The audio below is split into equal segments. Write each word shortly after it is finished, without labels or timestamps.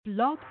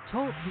Blog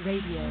Talk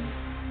Radio.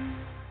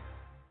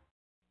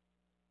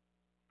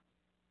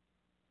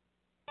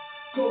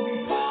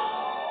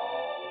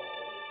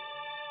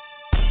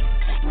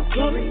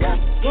 Glorious,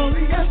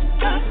 glorious,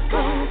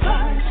 gospel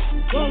vibes.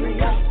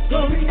 Glorious,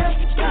 glorious,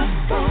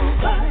 gospel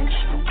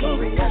vibes.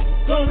 Glorious,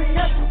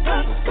 glorious,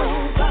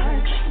 gospel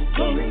vibes.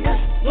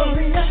 Glorious,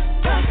 glorious,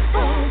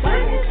 gospel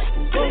vibes.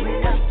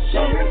 Glorious,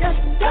 glorious,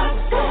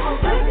 gospel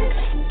vibes.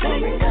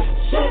 Glorious,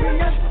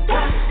 glorious,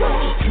 gospel.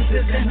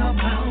 Truth is in our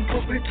mouth,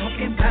 what we're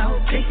talking about.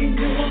 Taking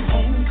you on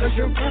home, cause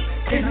you're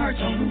in our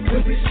zone.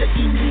 We'll be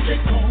sitting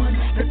music on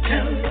the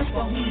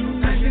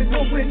telephone. Now you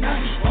know we're not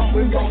wrong.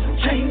 We won't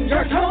change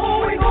our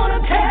tone. We're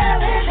gonna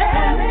tell it.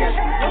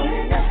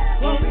 Glorious,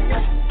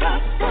 glorious,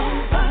 gospel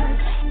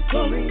vibes.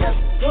 Glorious,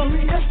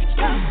 glorious,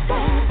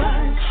 gospel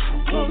vibes.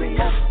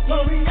 Glorious,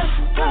 glorious,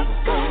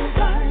 gospel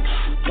vibes.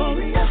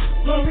 Glorious,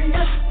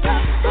 glorious,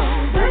 gospel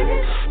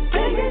vibes.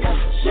 Sing it up,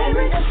 share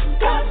it up,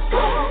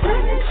 gospel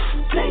vibes.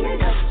 Sing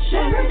it up,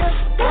 share it up,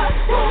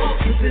 gospel.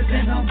 Truth is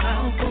in our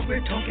mouth, what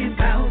we're talking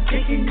about.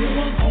 Taking you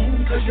on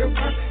home, cause you're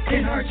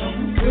in our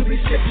zone. We'll be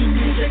sitting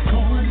music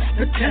on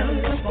the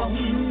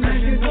telephone. Now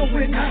you know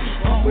we're not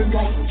wrong. We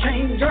won't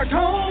change our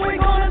tone. We're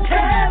gonna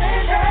tell it.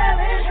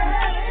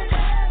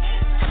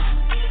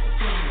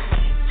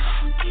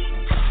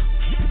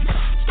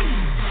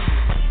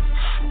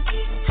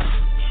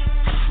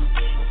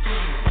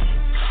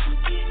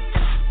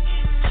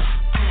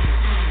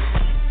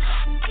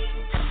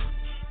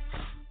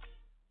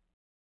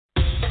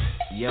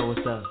 Yo,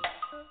 what's up?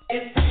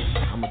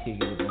 I'ma kick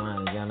it with the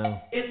lines, y'all know.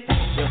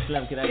 Yo,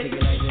 Slim, can I kick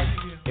it like this?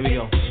 Here we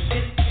go.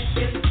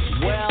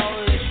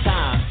 Well, it's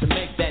time to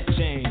make that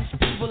change.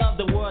 People of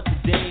the world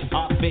today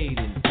are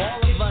fading.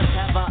 All of us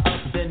have our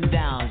ups and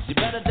downs. You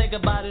better think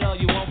about it or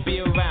you won't be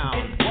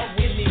around. What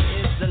we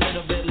need is a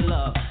little bit of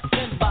love,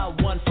 sent by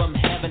one from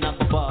heaven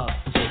up above.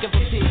 Take it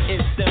from P,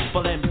 it's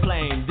simple and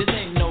plain. This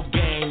ain't no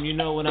game, you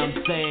know what I'm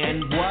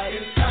saying? What?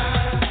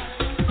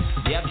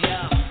 Yep.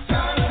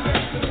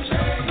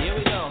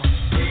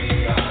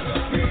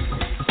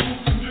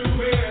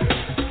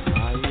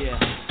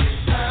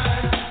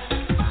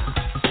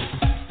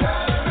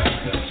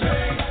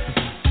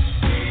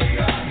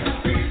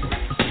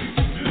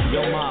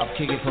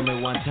 Kick it for me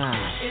one time.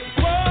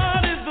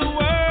 What is the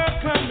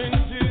world coming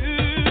to?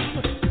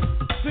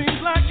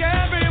 Seems like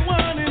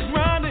everyone is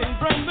running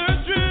from the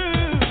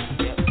truth.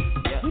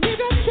 Yep. We need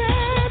to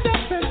stand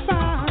up and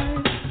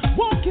fight,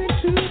 walk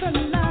into the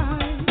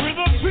light. We're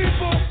the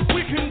people,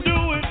 we can do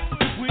it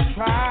if we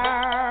try.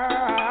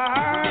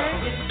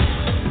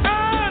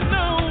 I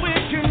know we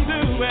can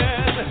do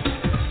it.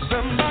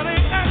 Somebody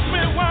ask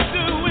me, why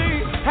do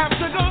we have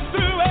to go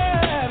through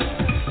it?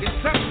 It's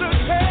just a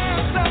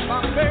test of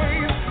our faith.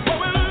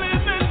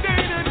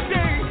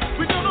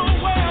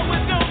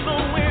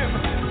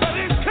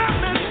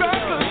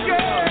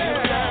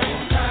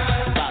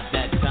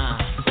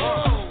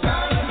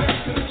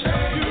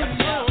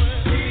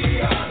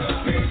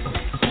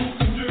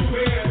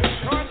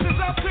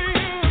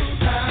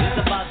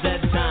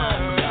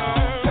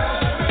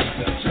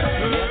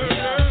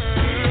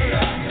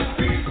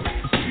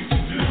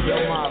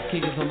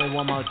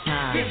 One more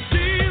time.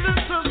 Jesus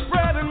is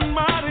spreading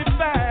mighty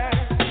fast.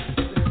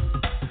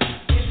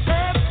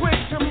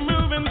 Earthquakes are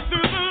moving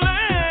through the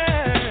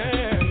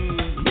land.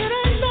 It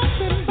ain't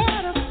nothing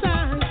but a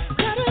sign.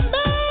 Gotta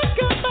make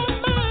up our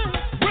mind.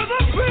 We're the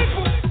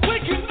people, we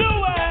can do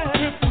it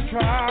if we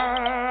try.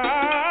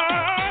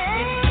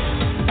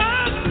 I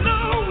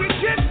know we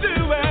can do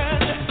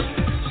it.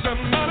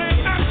 Somebody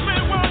ask me,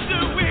 why do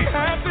we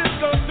have to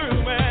go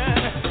through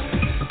it?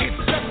 It's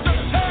just a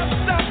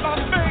test of our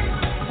faith.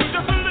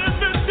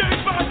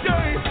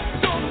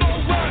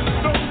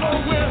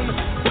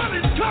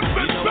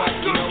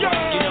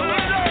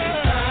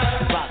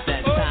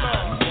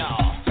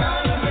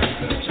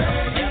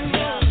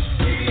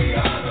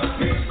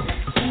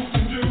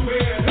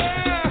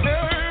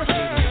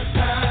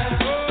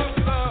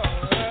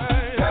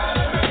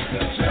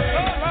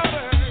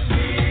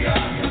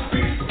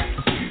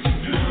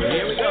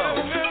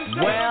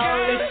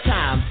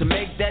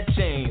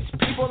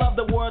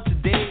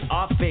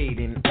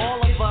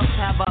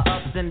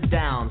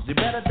 Downs. You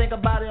better think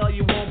about it or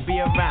you won't be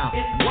around.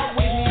 What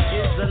we need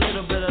is a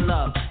little bit of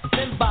love,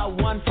 sent by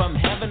one from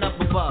heaven up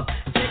above.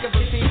 Take it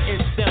from me,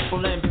 it's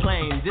simple and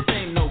plain. This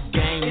ain't no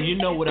game, you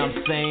know what I'm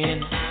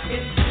saying?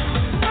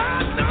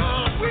 I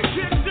know we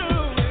can do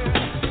it.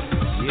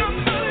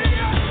 Somebody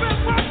ask me,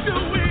 why do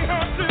we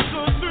have to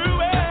go through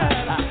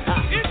it?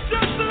 It's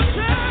just a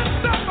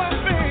test of our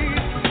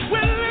faith.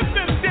 We're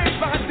living day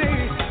by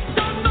day.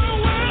 Don't know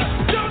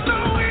when, don't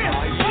know when,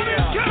 but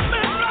it's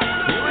coming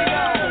right away.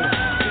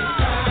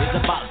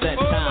 About that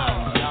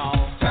time, y'all.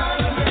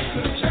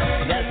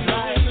 That's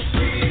right.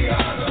 We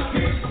are the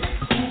people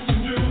who can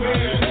do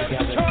it.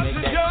 Gotta make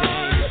that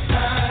change.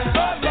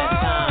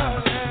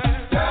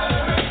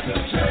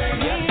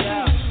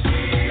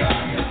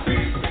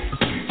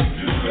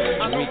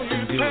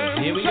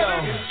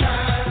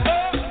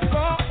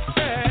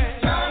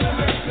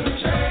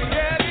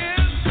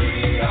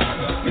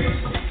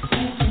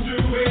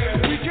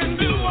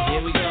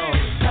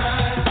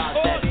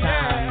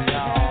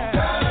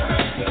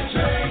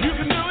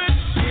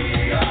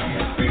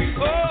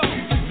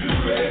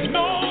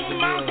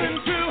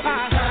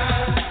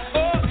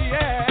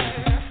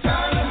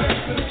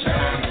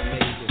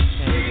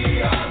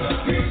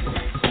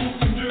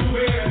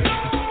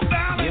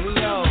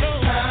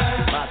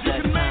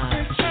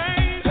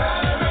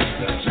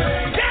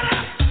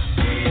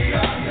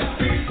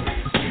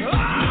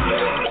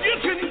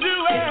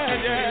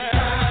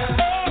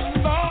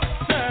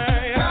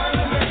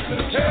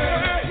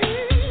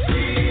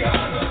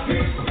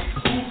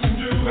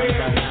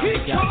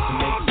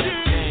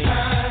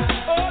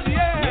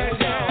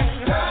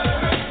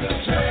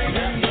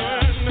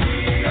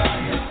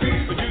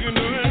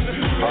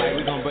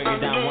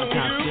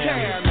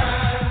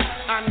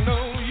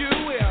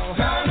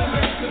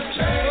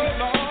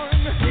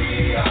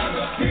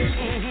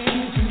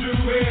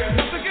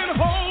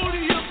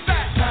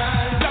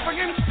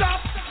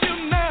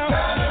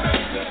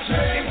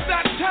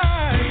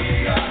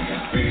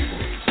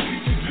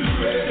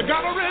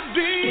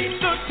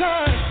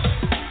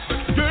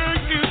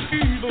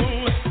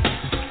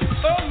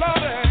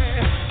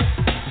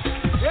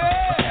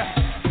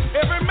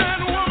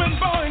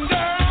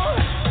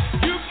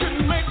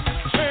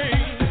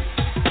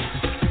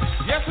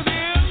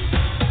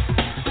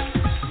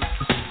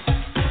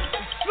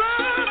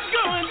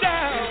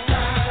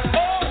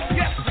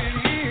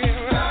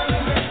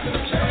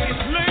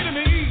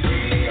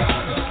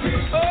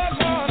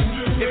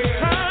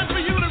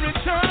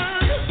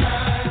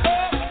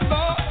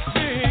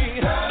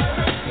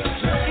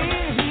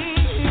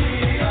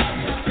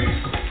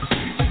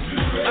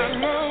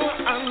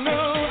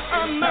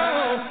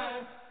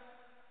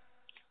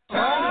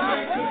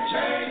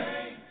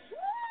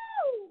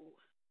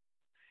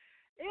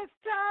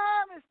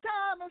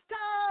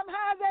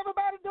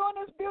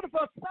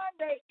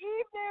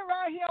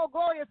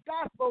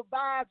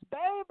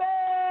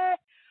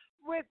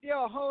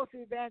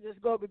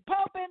 Evangelist Gobi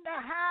Pope in the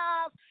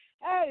house.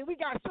 Hey, we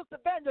got Sister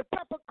Evangelist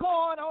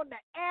Peppercorn on the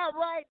air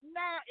right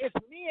now. It's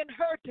me and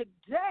her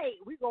today.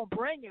 We're going to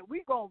bring it.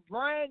 We're going to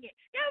bring it.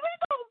 Yeah,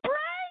 we're going to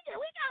bring it.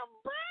 We're going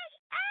to bring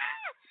it.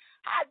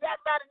 I just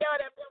about to do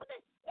that. Look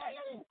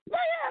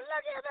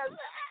at us.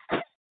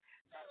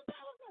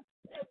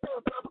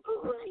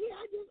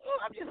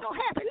 I'm just so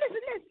happy.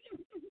 Listen.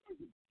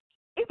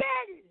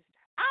 Evangelist,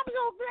 I'm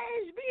so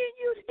glad to be in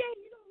you today.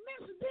 You know,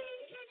 Mr. B,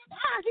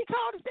 he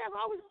called himself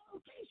always on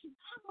location.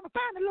 I'm going to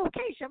find the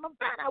location. I'm going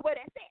to find out where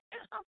that's at.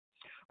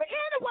 But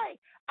anyway,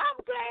 I'm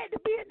glad to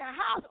be in the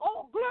house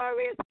on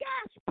Glorious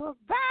Gospel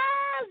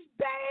Vibes,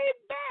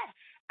 baby.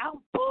 I'm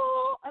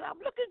full and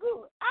I'm looking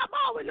good. I'm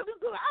always looking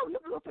good. I was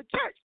looking good for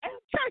church. And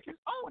church is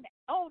on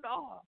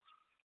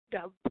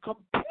the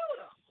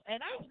computer.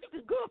 And I was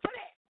looking good for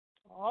that.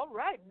 All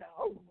right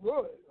now.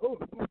 Good.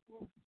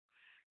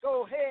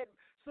 Go ahead,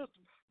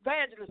 Sister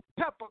Evangelist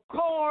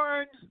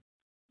Peppercorn.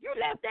 You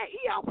left that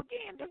E off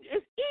again.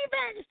 It's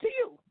Evangelist to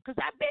you. Because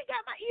I been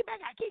got my E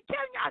back. I keep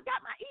telling you I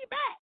got my E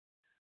back.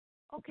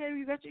 Okay,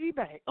 you got your E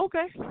back.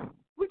 Okay.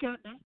 We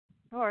got that.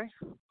 All right.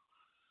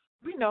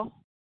 We know.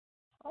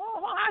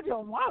 Oh, I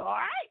don't want. All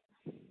right.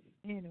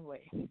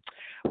 Anyway,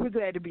 we're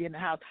glad to be in the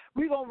house.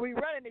 We're going to be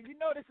running it. You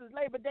know this is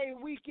Labor Day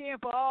weekend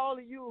for all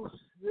of you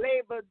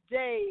Labor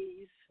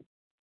Days.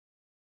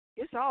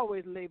 It's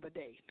always Labor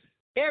Day.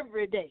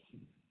 Every day.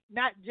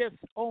 Not just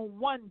on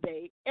one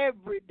day.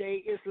 Every day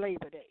is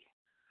Labor Day.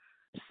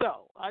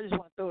 So, I just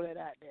want to throw that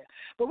out there.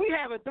 But we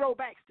having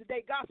throwbacks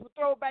today, gospel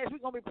throwbacks.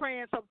 We're going to be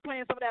playing some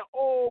of that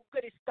old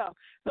goody stuff.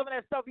 Some of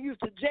that stuff you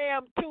used to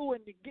jam to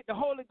and to get the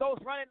Holy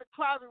Ghost, run in the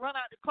closet, run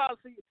out the closet.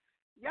 So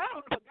y'all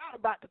don't forgot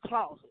about the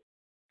closet.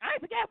 I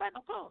ain't forgot about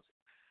no closet.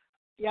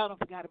 Y'all don't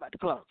forgot about the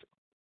closet.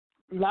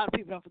 A lot of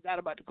people don't forgot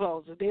about the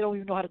closet. They don't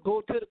even know how to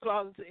go to the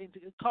closet and to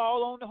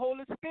call on the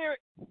Holy Spirit.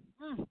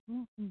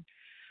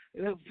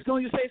 As soon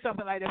as you say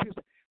something like that,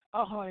 people say,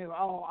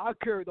 I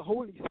carry the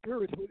Holy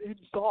Spirit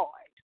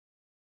inside.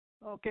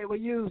 Okay, well,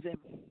 use him.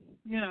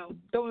 You know,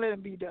 don't let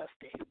him be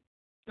dusty.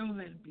 Don't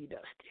let him be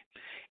dusty.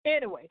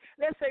 Anyway,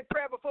 let's say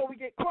prayer before we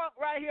get crunk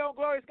right here on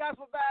Glorious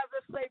Gospel Vibes.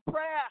 Let's say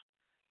prayer.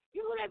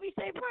 You gonna let me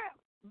say prayer?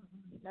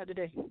 Not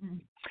today.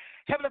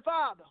 Heavenly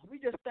Father, we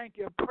just thank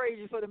you and praise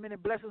you for the many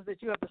blessings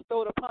that you have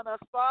bestowed upon us,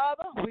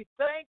 Father. We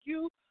thank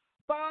you,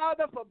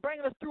 Father, for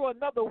bringing us through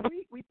another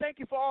week. We thank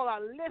you for all our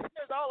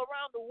listeners all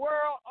around the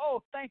world.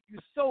 Oh, thank you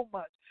so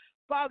much.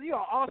 Father, you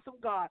are awesome,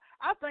 God.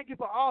 I thank you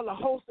for all the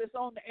hosts that's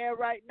on the air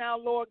right now,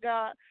 Lord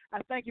God.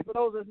 I thank you for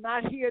those that's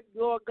not here,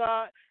 Lord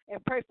God,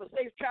 and pray for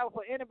safe travel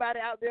for anybody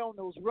out there on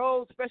those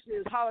roads, especially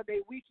this holiday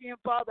weekend,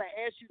 Father.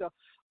 I ask you to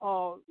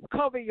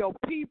cover your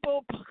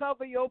people,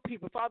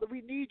 Father,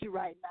 we need you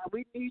right now.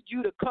 We need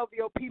you to cover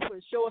your people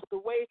and show us the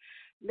way.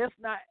 Let's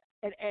not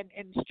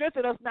and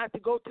strengthen us not to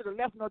go to the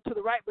left nor to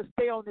the right, but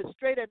stay on this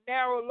straight and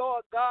narrow,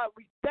 Lord God.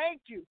 We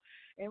thank you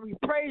and we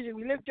praise you.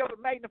 We lift you up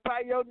and magnify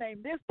your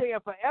name this day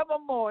and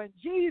forevermore. In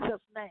Jesus'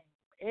 name,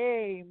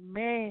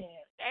 amen.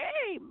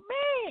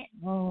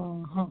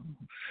 Amen.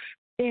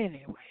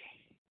 Anyway,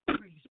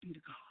 praise be to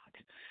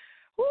God.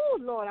 Oh,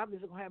 Lord, I'm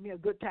just going to have me a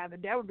good time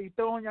today. I'm going to be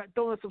throwing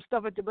some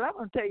stuff at you, but I'm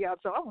going to tell y'all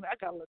something. I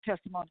got a little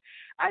testimony.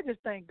 I just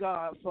thank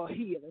God for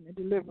healing and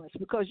deliverance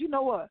because you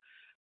know what?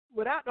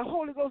 Without the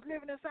Holy Ghost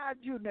living inside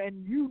you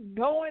and you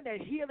knowing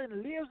that healing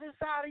lives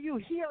inside of you,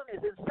 healing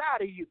is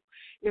inside of you.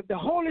 If the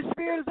Holy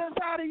Spirit is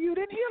inside of you,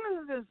 then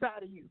healing is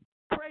inside of you.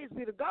 Praise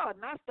be to God.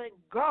 And I thank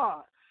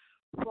God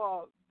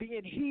for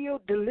being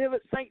healed,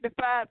 delivered,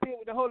 sanctified, filled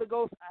with the Holy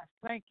Ghost.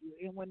 I thank you.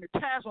 And when the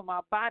times when my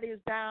body is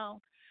down,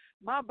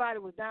 my body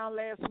was down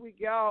last week,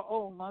 y'all.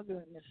 Oh, my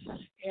goodness.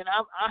 And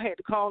I had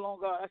to call on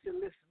God. I said,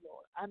 listen,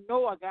 Lord, I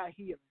know I got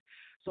healing.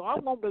 So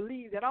I'm going to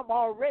believe that I'm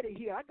already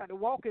here. I got to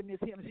walk in this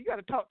healing. So you got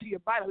to talk to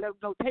your body. Let them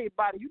know, tell your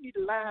body, you need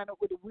to line up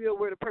with the will,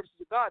 word, the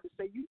purposes of God to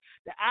say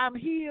that I'm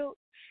healed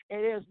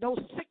and there's no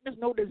sickness,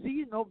 no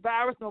disease, no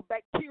virus, no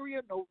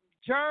bacteria, no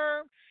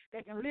germ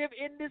that can live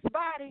in this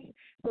body.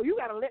 So you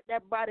got to let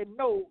that body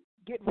know,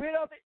 get rid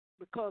of it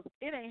because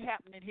it ain't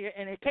happening here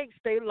and it can't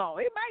stay long.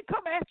 It might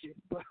come at you,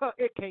 but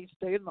it can't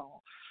stay long.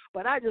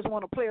 But I just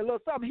want to play a little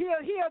something. Here,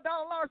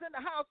 Don Lawrence in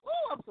the house.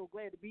 Oh, I'm so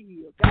glad to be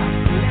here.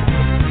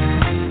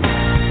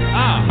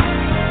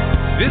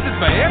 This is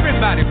for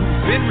everybody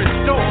who's been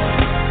restored.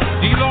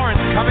 D. Lawrence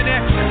coming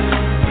at you.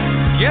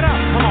 Get up.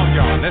 Come on,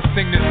 y'all. Let's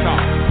sing this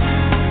song.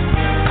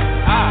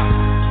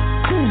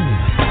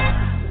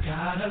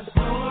 Got a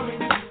story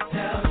to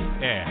tell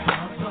you. Yeah.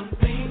 Some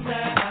things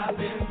that I've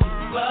been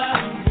through, but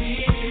I'm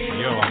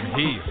here. Yo, I'm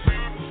here.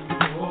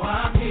 Oh,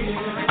 I'm here.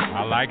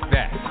 I like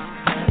that.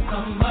 And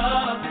some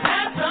up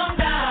and some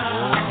down.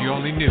 Oh, if you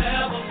only knew.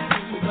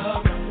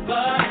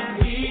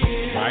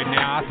 Right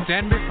now, I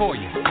stand before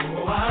you.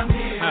 Oh, I'm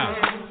here.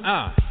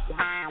 I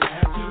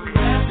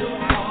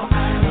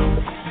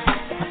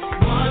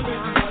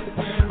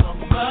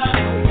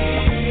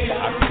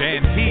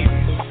stand here.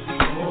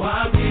 Oh,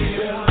 I'm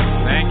here.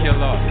 Thank you,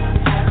 Lord.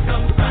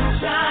 Some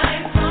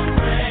sunshine, some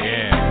rain.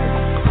 Yeah.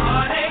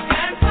 Heartache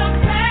and some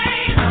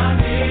pain. I'm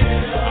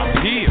here. I'm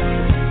here.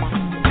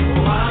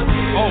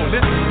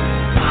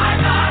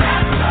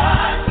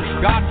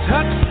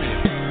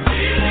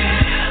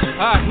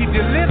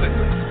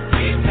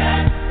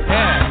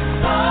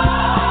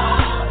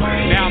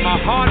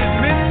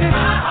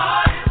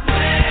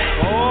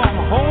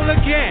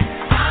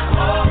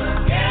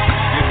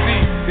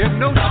 There's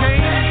no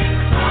change.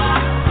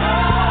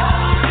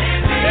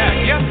 Yeah,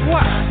 guess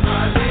what?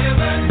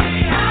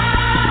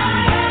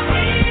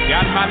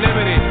 Got my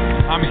liberty.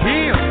 I'm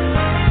healed.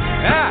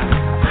 Yeah.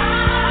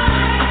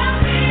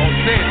 Oh,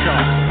 say it,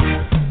 y'all.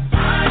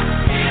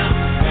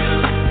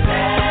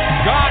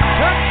 God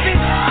touched me.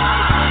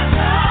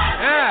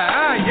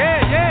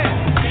 Yeah.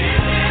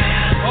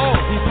 Oh,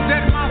 he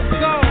set my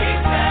soul.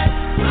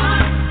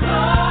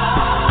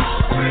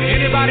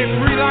 Anybody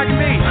free like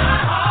me?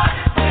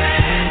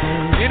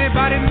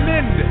 Anybody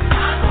mended?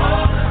 Yeah.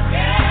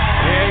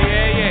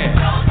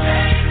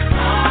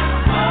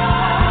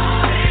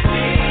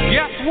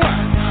 Guess what?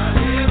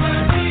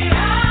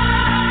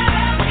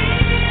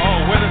 Oh,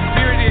 where the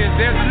spirit is,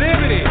 there's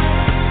liberty.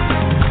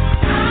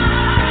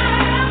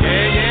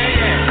 Yeah.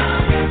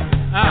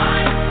 I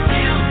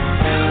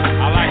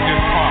like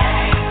this part.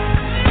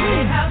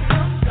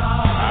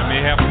 I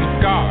may have some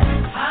scars,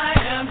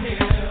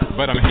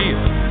 but I'm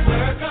healed.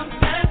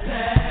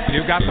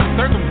 Still got some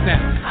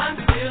circumstances,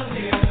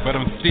 but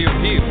I'm still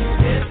healed.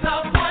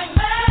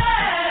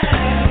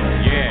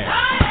 Yeah.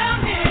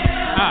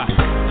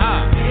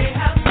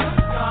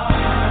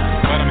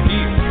 But I'm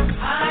healed.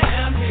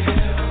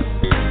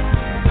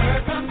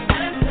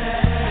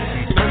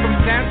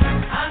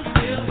 Circumstances,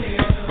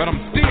 but I'm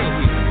still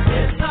healed.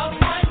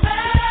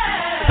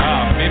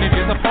 Many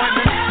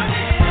disappointments.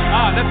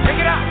 Let's take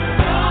it out.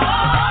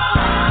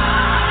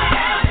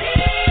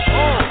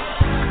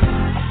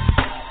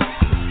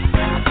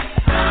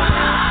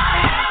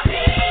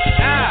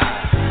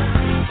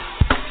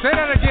 Say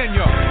that again,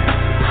 y'all.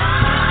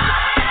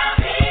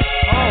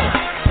 Oh,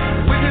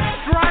 with his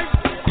stripes.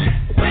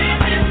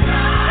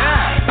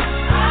 Yeah.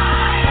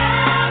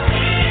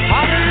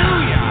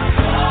 Hallelujah.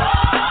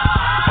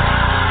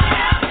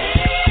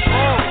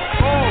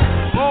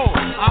 Oh,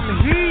 I'm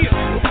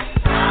healed.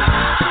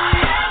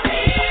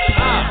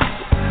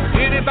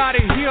 Anybody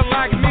healed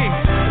like me?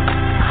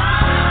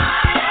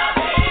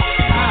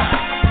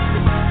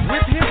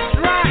 With his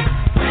stripes.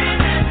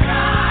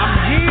 I'm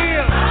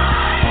healed.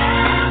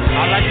 I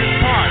like this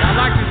part.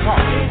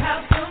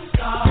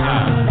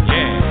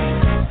 Yeah.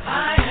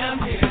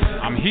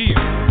 I'm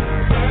healed.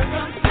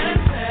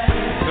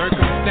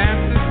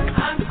 Circumstances.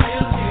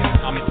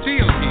 I'm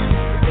still healed.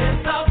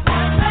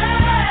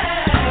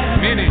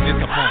 Many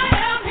disappointments.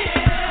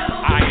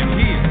 I am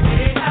healed.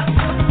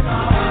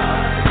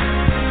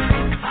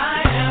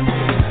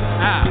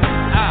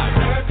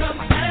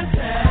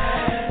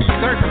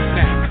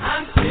 Circumstances.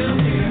 I'm still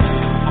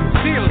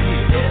healed.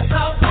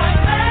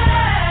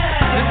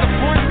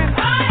 Disappointment.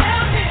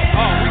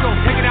 Oh, we're going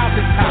to take it out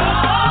this time.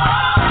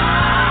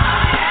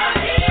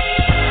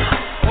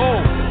 Oh,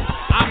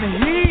 I'm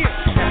healed.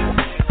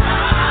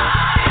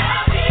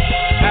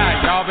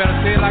 Y'all better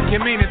say it like you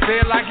mean it. Say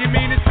it like you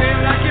mean it. Say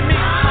it like you mean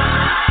it.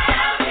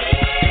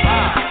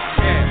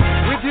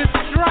 Yeah. With his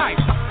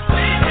stripes.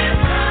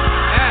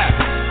 Yeah.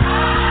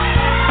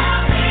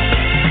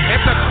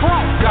 At the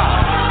cross,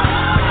 God.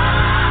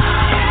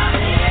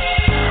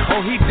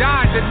 Oh, he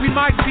died that we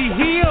might be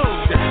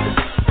healed.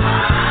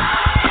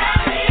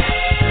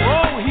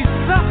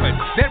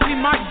 That we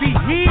might be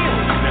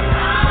healed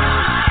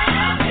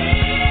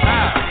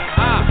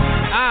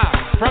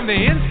from the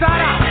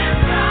inside out.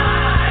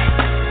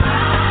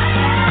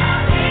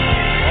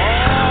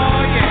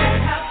 Oh yeah.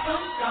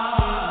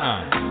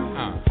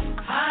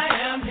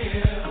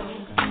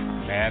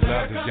 Mad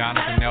love to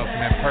Jonathan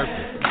Nelson and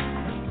Purpose.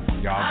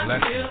 Y'all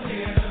bless you.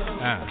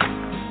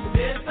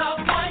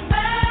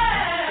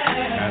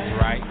 That's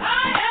right.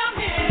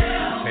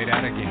 Say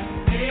that again.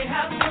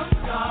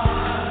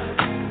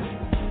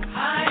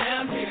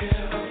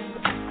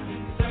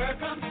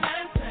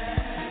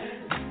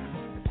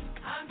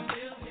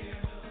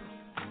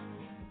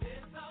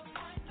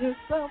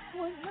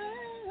 Disappointment.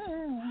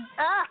 I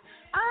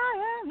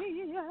am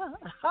here.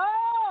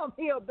 Oh, I'm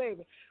here,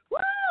 baby. Woo,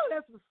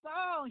 that's a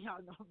song y'all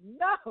don't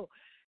know.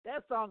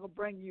 That song will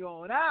bring you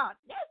on out.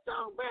 That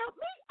song brought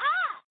me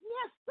out.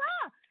 Yes,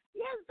 sir.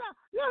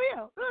 Look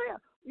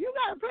here. You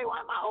got to play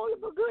one of my older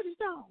but goodie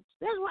songs.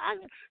 That's why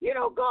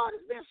God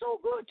has been so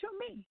good to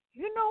me.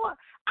 You know what?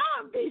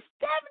 I'll be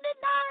 79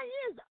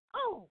 years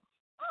old.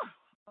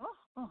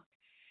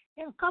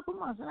 In a couple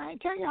months, and I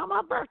ain't telling you how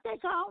my birthday,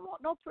 so I don't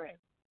want no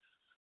present.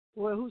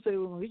 Well, who said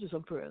we're going to get you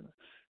some presents?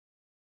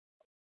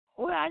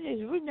 Well, I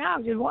just want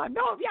to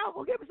know if y'all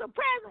going to give me some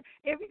presents.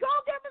 If you're going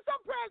to give me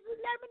some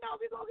presents, let me know if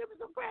you're going to give me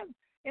some presents.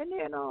 And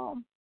then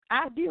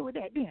I'll deal with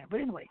that then.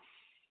 But anyway,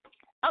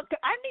 okay,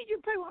 I need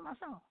you to play one of my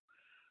songs.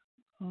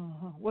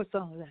 What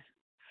song is that?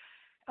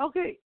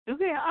 Okay,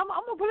 I'm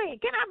going to play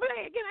it. Can I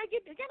play it? Can I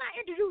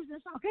introduce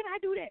this song? Can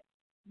I do that?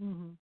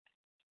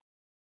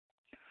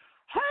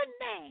 Her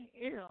name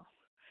is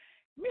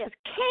Miss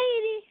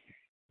Katie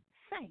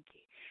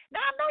Sankey. Now,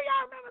 I know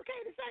y'all remember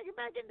Katie Sankey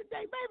back in the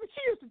day, baby.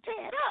 She used to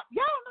tear it up.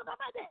 Y'all don't know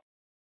about that.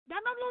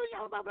 Y'all don't know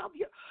y'all about that.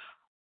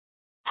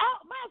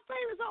 My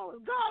favorite song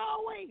is God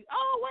Always.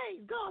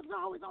 God's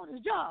always on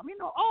his job.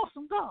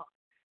 Awesome God.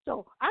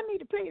 So I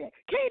need to play that.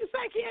 Katie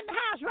Sankey in the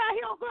house right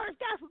here on Glorious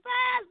Gospel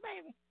Vibes,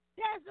 baby.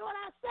 That's what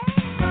I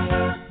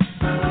say.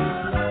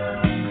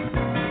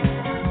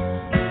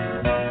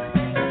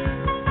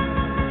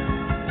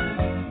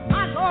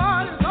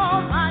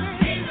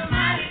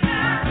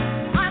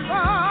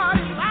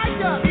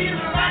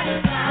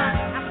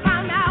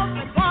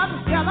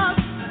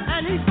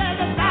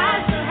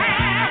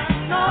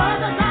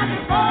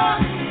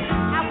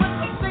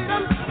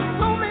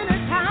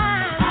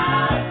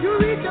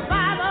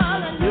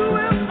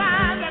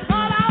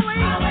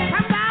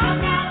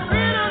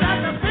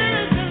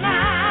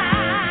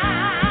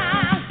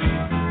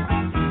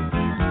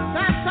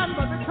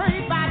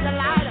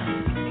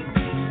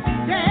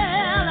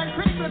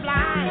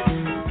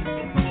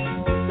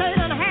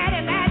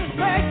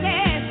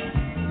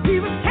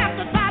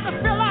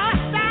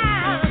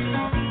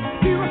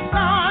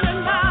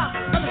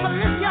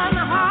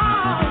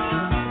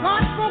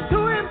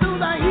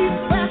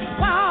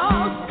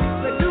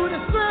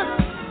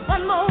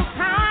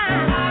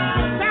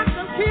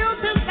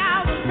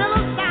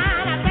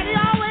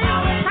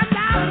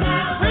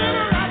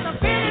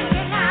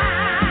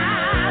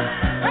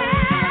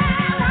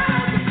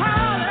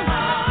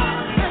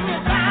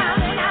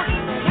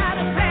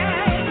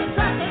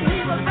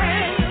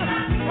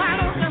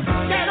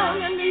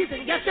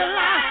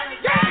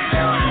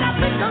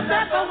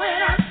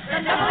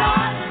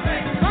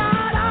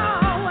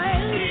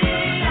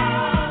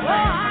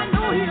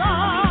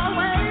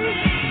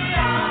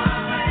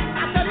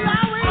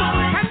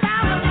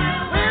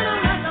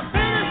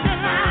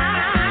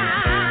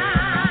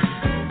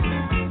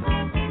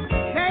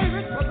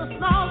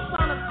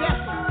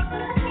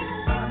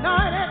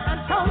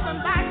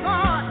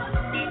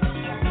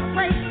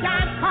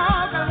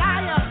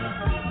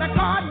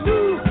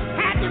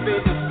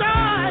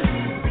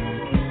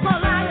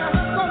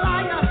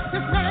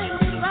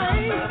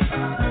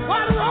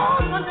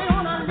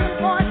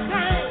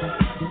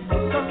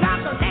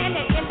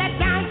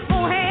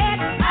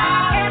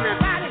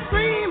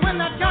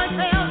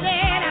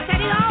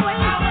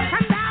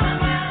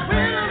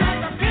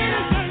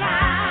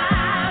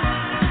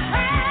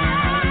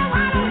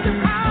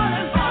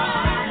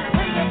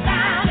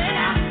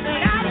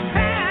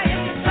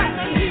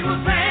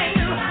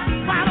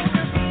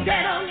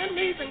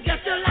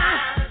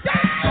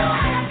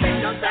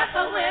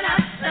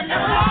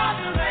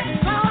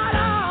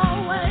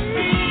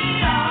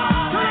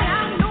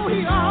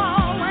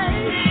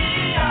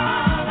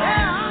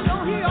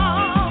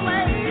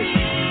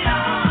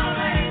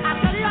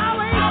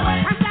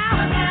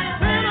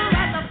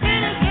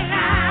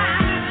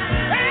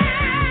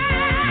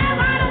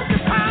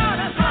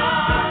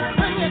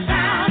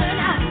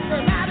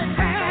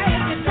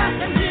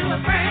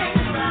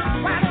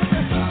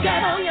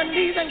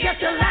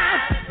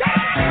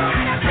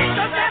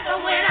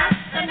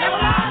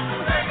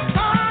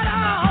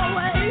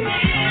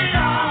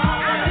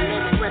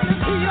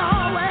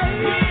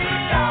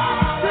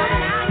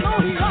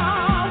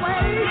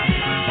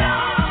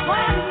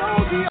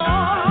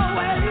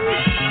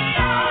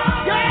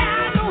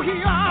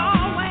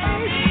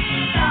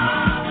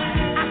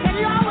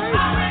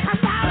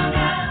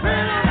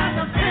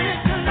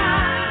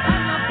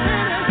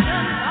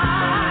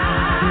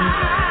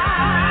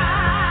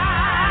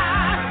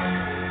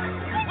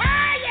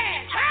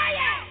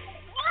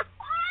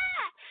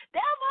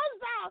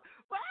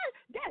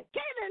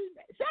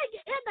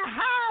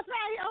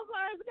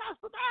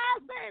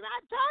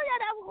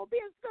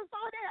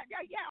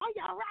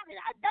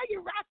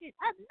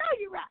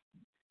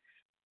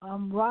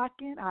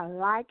 rocking. I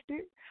liked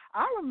it.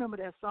 I remember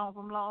that song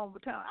from long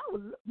time. I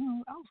was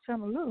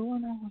kind of little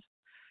when I was.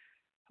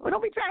 Well,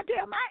 don't be trying to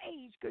tell my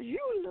age because you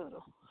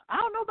little. I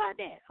don't know about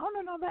that. I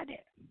don't know about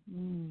that.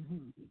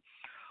 Mm-hmm.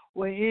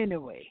 Well,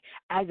 anyway,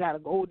 I gotta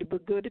go to the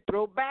good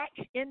throwback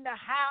in the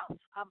house.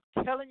 I'm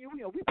telling you,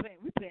 we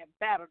playing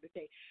battle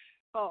today.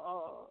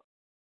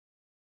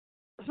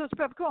 Sister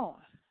Peppercorn,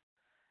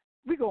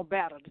 we gonna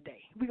battle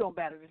today. We gonna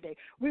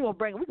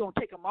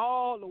take them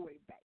all the way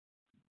back.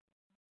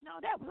 No,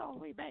 that was all the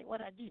way back.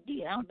 What I just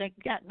did, I don't think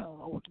we got no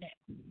older than that.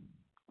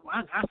 Well,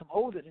 I got some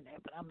older than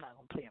that, but I'm not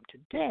gonna play them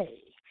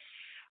today.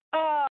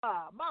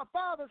 My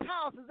father's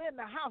house is in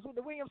the house with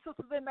the Williams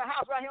sisters in the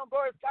house right here on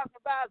Glorious Gospel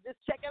Vibes. Just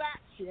check it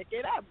out. Check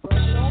it out, bro.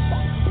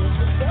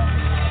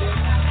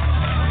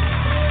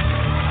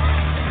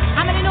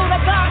 How many know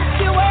that God is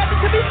still worthy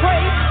to be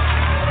praised?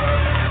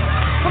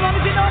 Come on,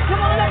 if you know it,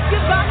 come on, let's give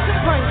God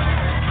some praise.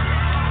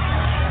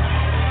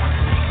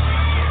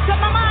 So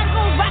my mind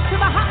goes back to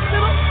the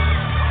hospital.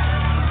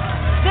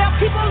 There are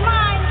people's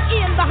minds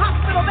in the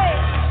hospital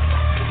bed.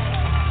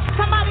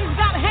 Somebody's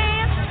got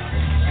hands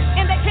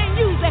and they can't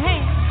use their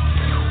hands.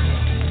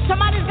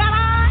 Somebody's got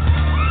eyes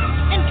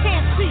and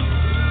can't see.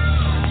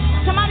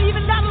 Somebody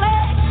even got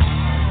legs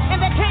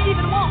and they can't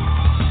even walk.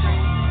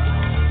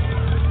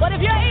 But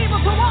if you're able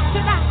to walk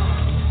tonight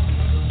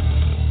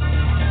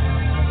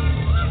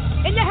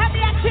and you have the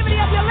activity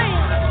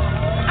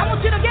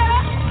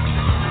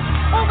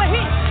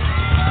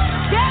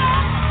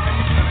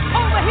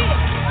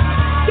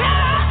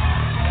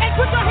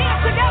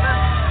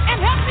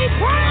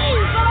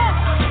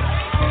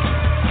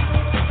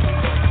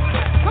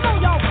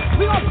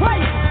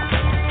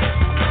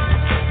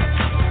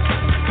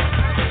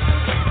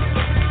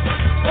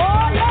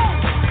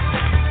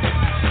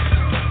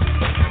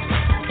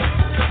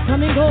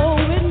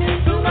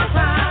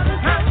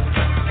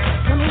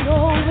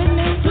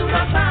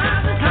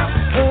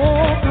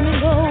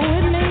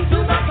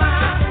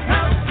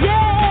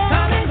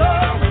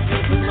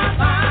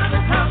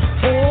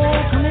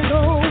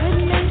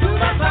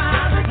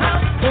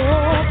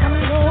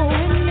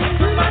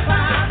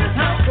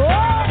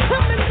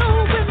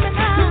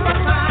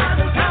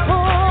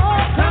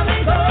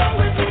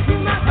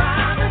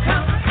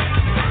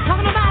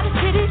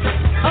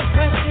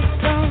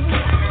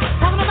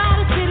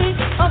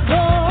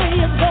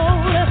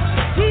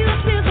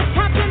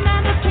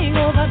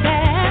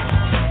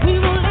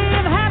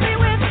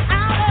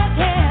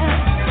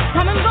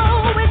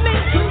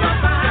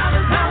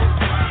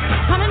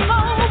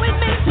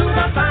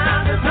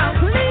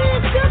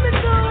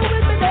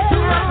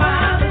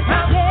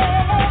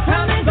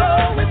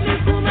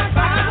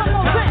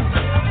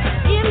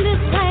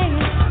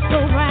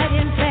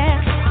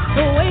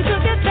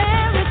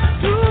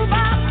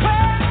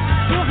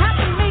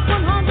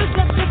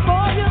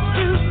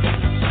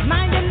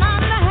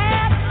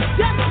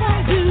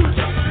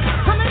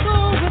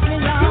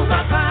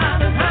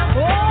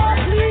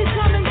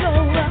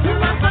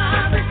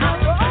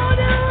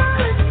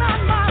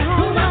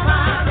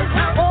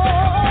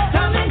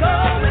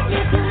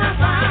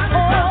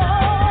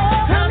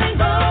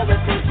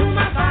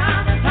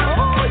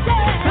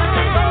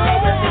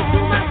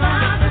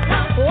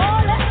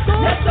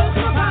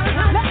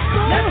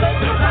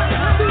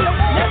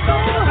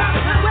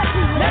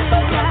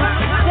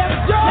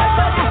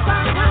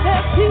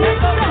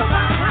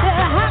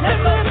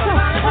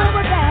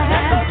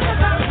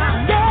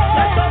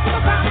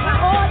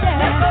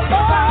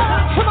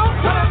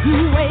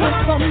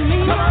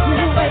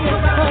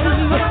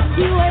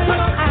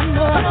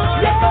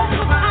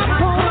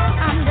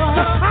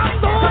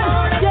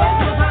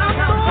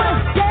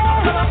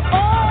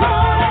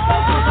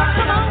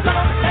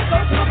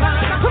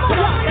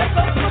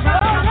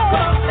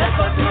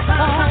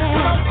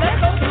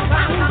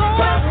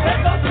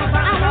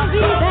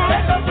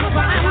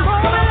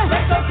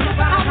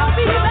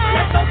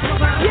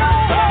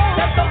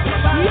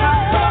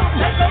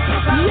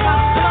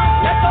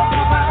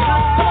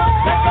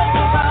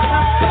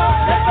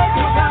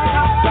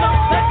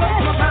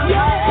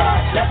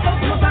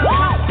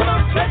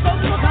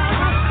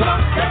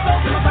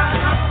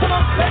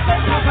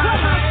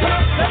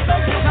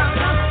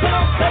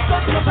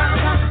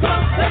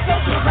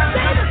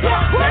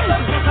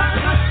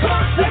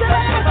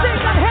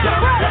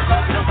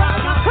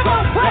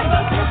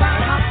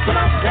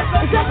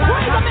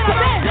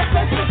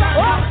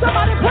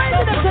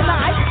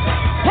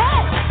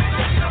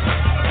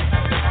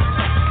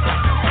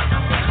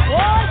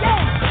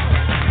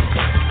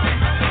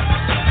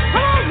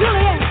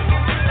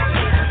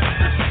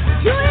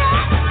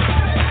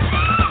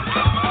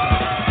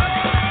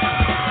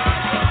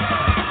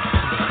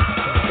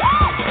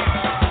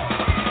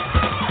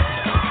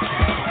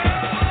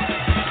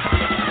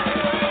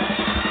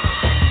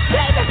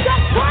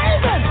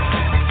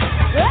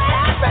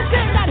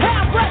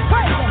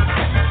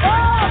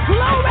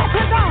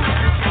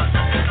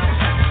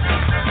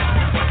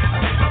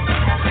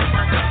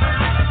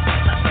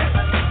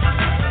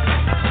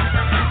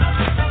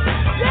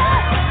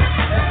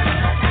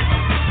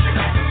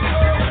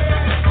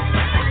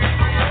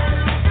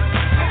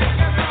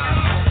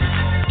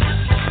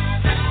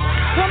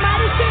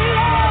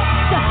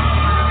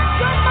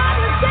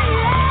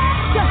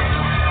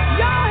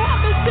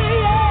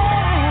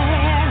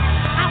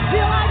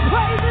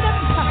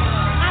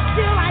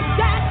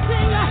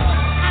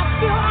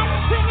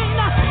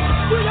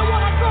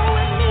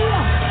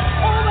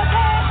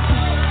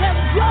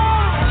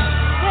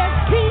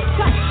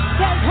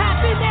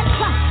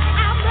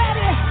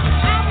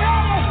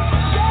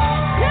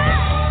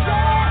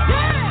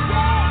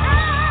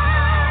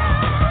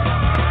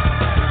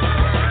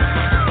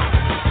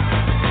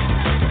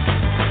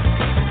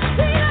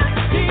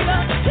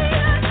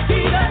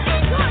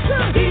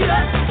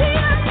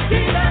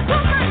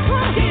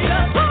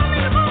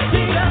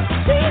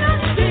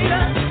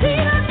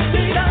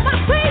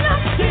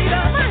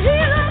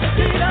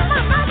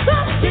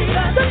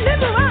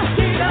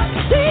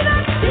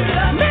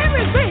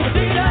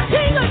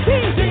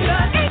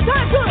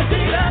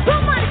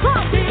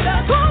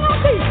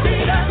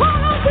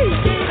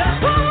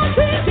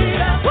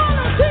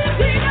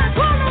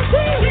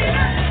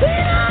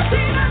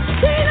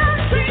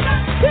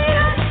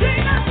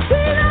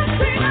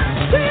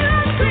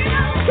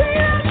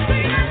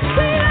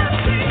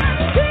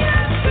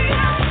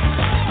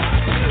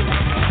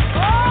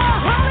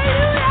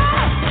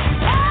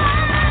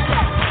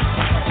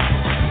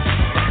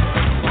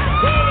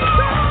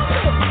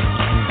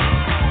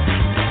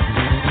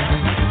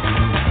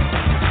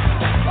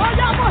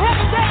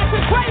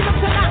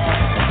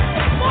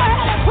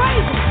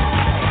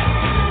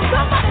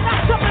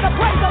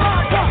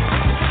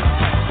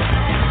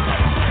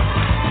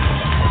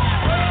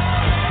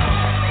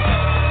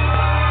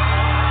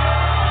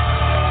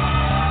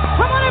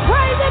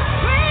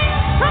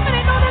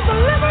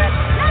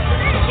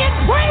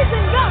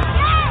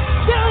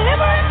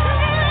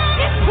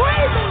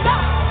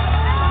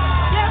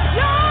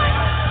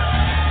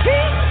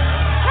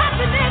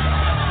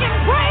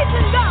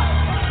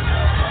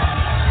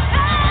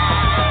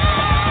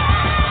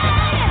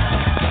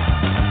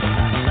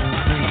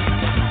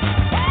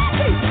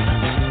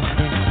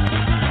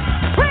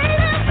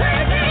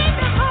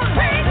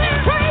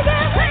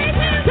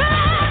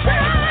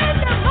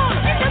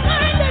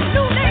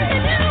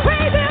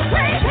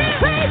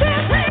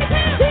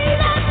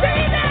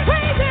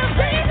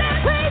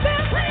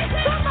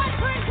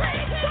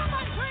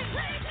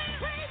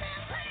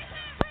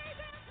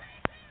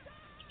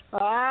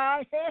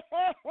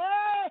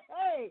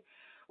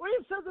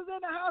is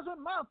in the house of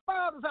my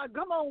Father's house.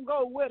 Come on,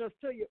 go with us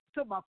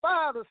to my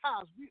Father's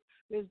house.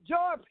 There's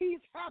joy, peace,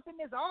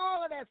 happiness,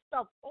 all of that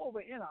stuff over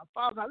in our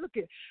Father's house. Look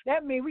at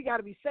that means we got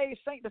to be saved,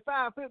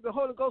 sanctified, filled with the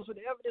Holy Ghost with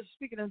the evidence of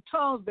speaking in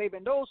tongues, baby.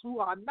 And those who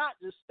are not,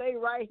 just stay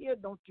right here.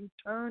 Don't you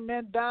turn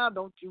that down.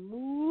 Don't you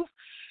move,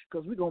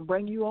 because we're going to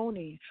bring you on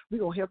in. We're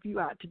going to help you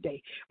out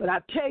today. But I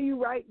tell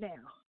you right now,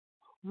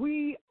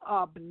 we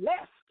are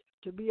blessed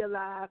to be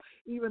alive,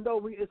 even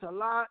though it's a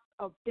lot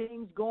of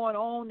things going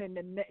on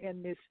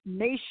in this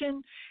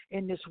nation,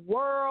 in this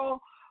world.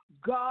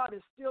 God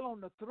is still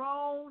on the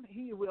throne.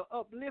 He will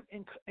uplift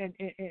and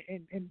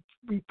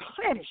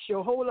replenish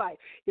your whole life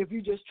if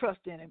you just trust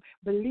in him.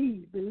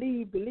 Believe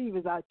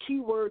is our key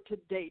word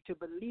today, to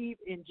believe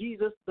in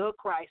Jesus the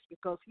Christ,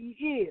 because he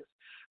is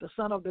the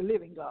Son of the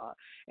living God.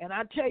 And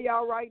I tell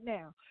y'all right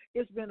now,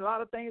 it's been a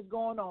lot of things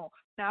going on.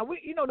 Now,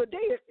 the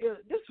day,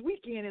 this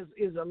weekend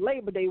is a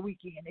Labor Day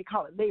weekend. They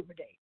call it Labor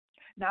Day.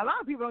 Now, a lot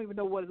of people don't even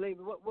know what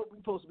we're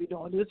supposed to be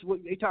doing. This is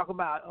what they talk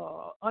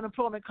about,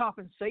 unemployment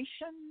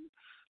compensation,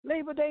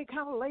 Labor Day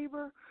kind of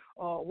labor.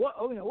 What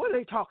are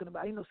they talking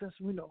about? Since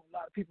we know a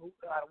lot of people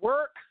out of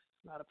work,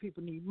 a lot of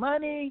people need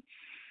money.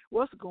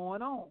 What's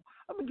going on?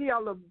 I'm going to give y'all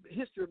a little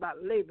history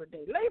about Labor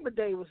Day. Labor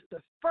Day was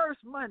the first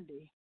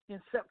Monday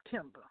in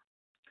September.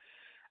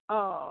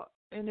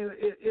 And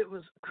it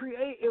was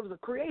a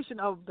creation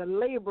of the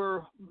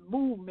labor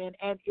movement,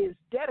 and is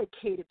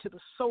dedicated to the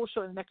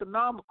social and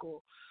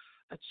economical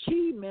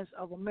achievements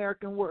of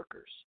American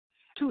workers.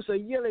 It's a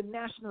yearly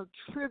national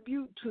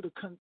tribute to the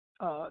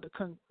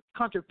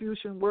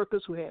contribution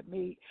workers who had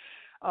made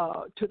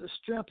to the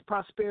strength,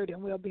 prosperity,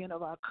 and well-being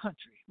of our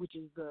country, which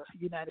is the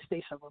United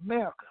States of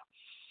America.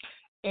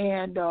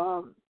 And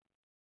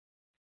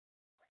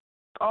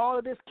all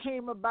of this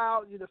came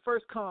about, the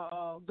first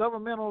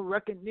governmental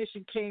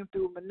recognition came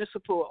through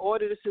municipal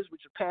ordinances,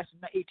 which were passed in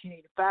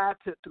 1885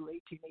 through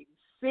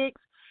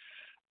 1886.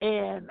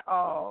 And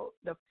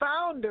the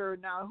founder,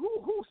 now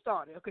who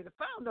started? Okay, the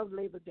founder of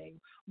Labor Day,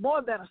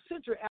 more than a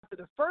century after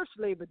the first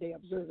Labor Day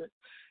observance,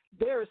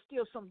 there is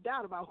still some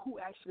doubt about who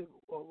actually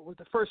was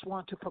the first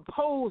one to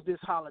propose this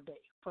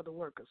holiday for the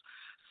workers.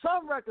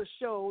 Some records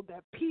show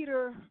that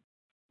Peter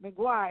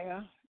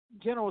McGuire,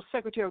 General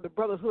Secretary of the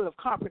Brotherhood of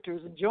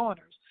Carpenters and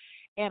Joiners,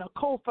 and a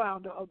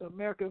co-founder of the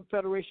American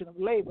Federation of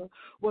Labor,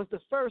 was the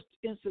first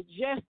in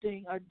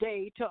suggesting a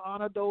day to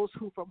honor those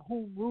from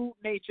whom rude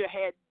nature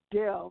had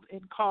delved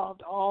and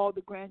carved all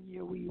the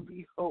grandeur we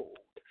behold.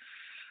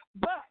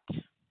 But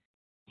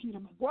Peter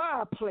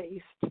McGuire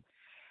placed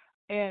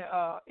in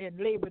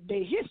Labor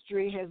Day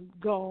history has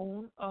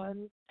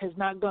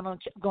not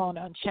gone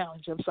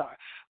unchallenged. I'm sorry.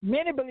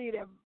 Many believe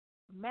that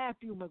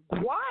Matthew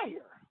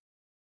McGuire,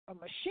 a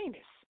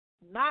machinist,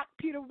 not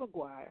Peter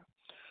McGuire,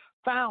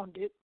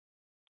 founded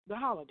the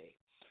holiday.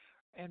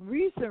 And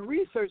recent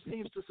research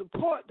seems to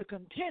support the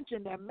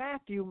contention that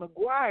Matthew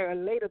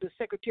McGuire, later the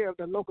secretary of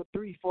the Local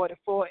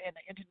 344 and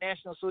the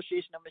International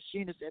Association of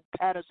Machinists in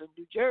Paterson,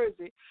 New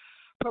Jersey,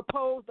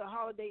 proposed the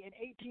holiday in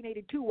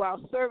 1882 while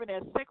serving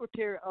as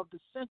secretary of the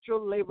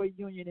Central Labor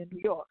Union in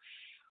New York.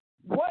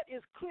 What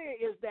is clear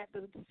is that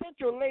the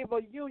Central Labor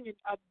Union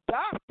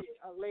adopted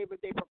a Labor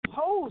Day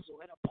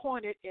proposal and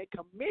appointed a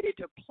committee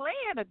to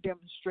plan a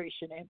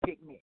demonstration and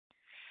picnic.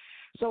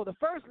 So the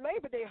first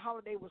Labor Day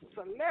holiday was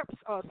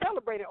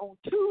celebrated on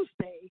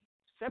Tuesday,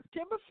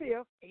 September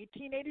 5th,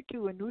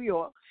 1882 in New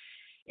York,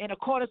 in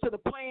accordance to the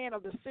plan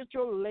of the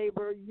Central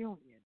Labor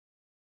Union.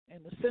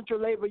 And the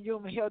Central Labor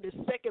Union held its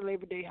second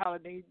Labor Day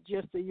holiday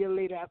just a year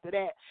later after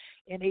that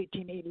in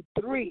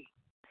 1883.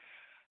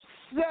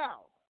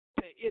 So,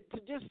 to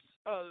just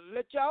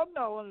let y'all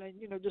know,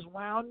 and just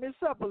wound this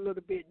up a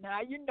little bit.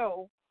 Now you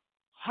know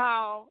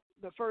how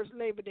the first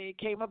Labor Day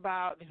came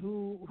about, and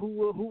who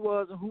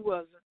was and who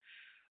wasn't.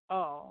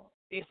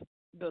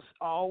 It's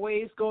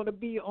always going to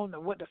be on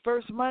the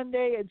first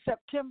Monday in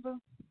September.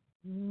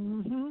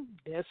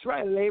 That's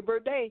right, Labor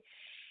Day.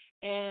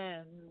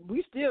 And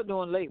we still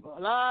doing labor, a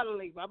lot of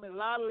labor.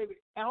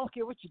 I don't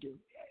care what you do.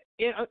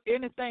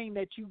 Anything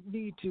that you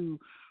need to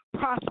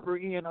prosper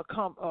in or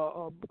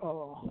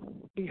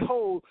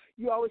behold,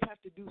 you always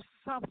have to do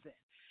something.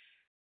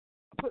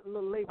 Put a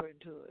little labor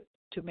into it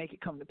to make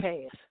it come to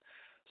pass.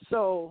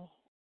 So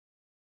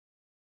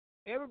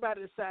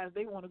everybody decides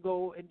they want to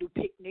go and do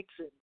picnics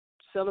and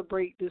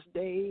celebrate this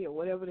day or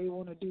whatever they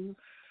want to do.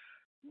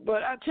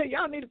 But I tell you,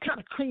 y'all need to kind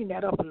of clean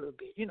that up a little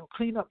bit,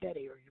 clean up that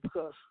area,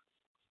 because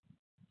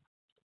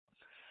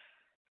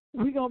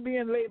we're going to be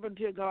in labor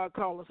until God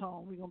calls us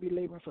home. We're going to be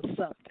laboring for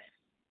something.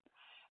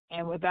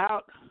 And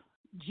without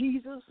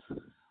Jesus,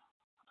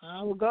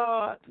 our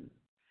God,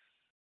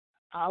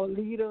 our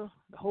leader,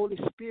 the Holy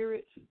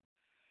Spirit,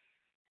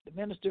 the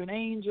ministering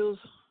angels,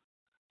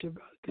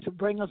 to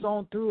bring us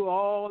on through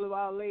all of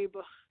our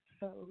labor,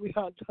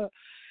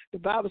 the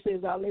Bible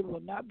says our labor will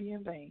not be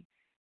in vain.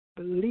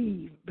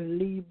 Believe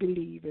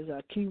is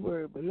our key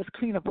word. But let's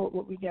clean up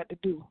what we got to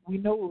do. We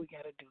know what we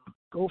got to do.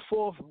 Go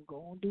forth and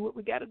go and do what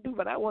we got to do.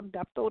 But I wanted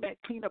to throw that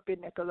clean up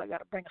in there because I got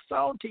to bring a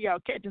song to y'all,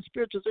 catching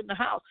spirituals in the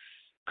house.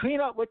 Clean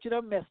up what you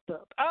done messed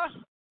up.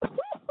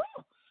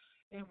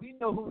 And we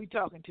know who we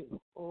talking to.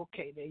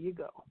 Okay, there you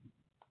go.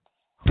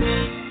 Put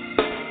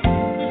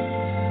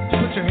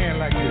your hand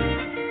like this.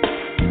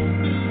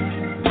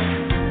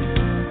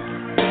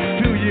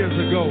 2 years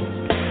ago,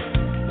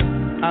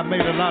 I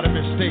made a lot of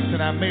mistakes,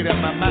 and I made up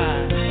my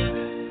mind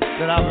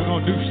that I was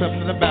going to do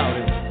something about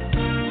it.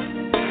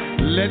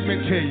 Let me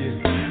tell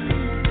you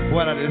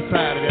what I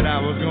decided that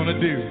I was going to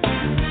do.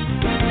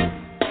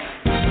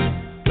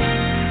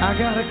 I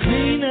got to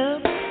clean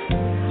up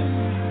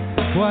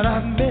what I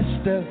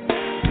messed up.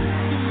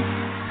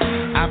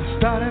 I'm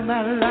starting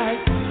my life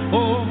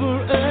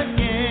over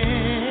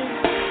again.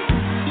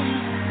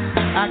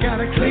 I got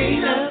to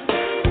clean up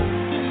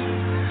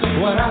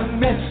what I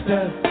messed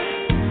up.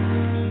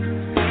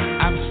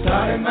 I'm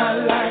starting my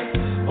life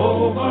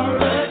over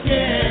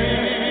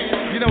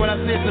again. You know what I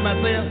said to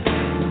myself?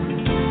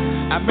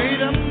 I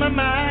made up my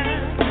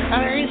mind,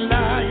 I ain't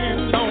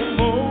lying no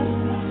more.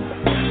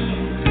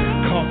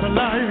 'Cause a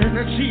liar and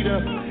a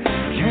cheater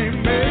can't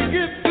make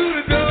it through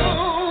the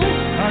door.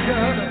 I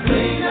gotta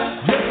clean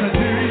up, yes I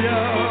do,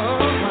 y'all.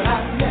 What I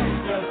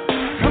messed up.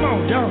 Come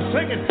on, y'all,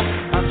 sing it.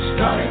 I'm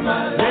starting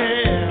my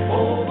life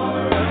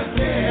over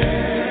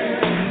again.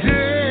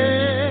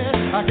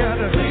 Yeah, I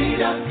gotta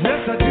clean up,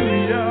 yes I do,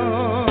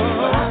 y'all.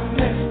 What I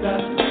messed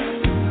up.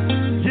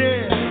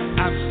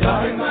 Yeah, I'm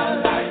starting my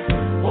life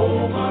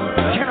over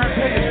again. Can I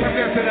tell you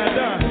something else that I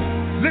done?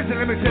 Listen,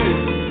 let me tell you.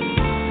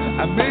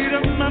 I made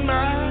up my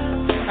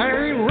mind, I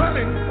ain't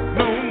running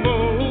no more.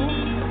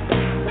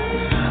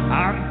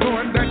 I'm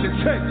going back to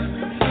church.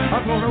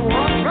 I'm gonna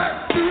walk right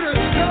through the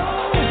door.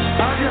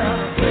 I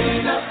gotta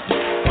clean up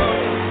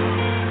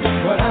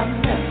what I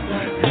messed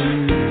up.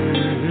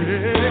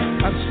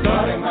 Yeah, I'm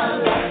starting my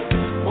life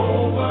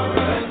over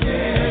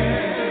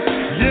again.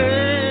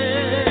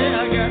 Yeah,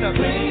 I gotta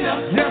clean up.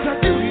 Yes, I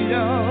do,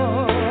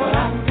 y'all. What I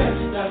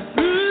messed up.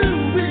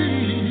 Ooh,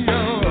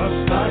 y'all. I'm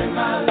starting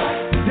my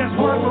life. Just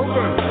one more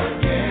verse.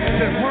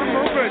 Just one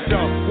more verse,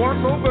 y'all. One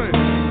more verse.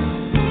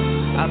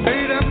 I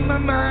made up my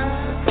mind.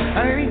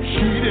 I ain't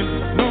cheating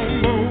no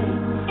more.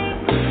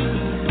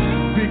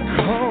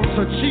 Because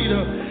a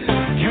cheater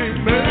can't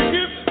make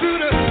it through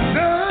the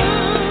door.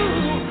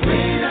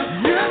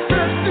 Yes, I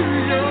do,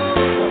 y'all.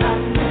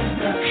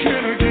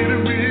 Can I get a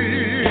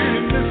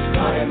witness?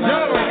 Y'all ain't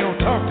gonna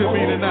talk to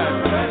me tonight.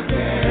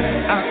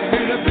 I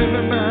made up in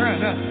my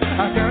mind.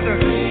 I gotta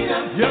clean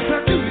up. Yes, I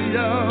do,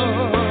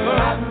 y'all.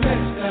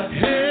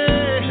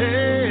 Hey,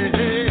 hey,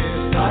 hey.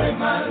 Starting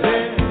my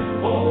life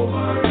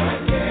over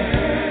again.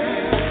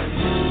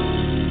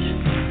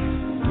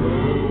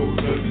 Those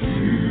of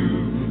you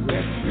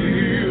that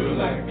feel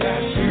like I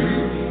do,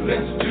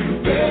 let's do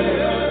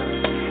better.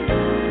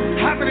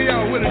 How many of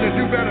y'all willing to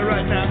do better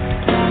right now?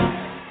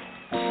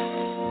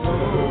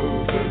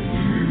 Those of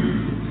you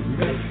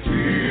that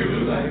feel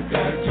like I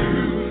do,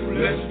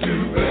 let's do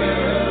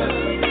better.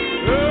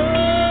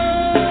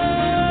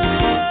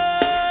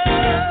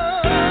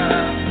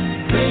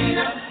 Clean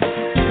up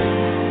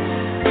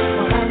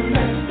what I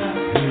messed up.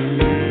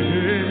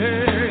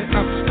 Yeah,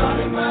 I'm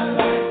starting my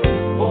life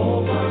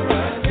over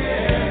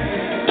again.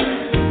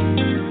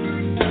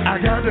 I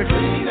gotta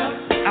clean up.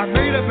 I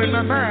made up in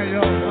my mind,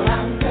 y'all.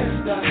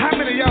 How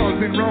many of y'all have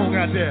been wrong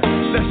out there?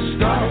 Let's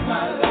start.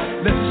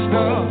 Let's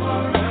start.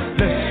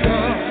 Let's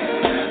start.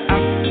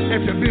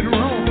 If you've been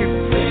wrong,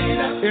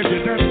 if you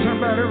done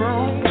somebody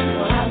wrong,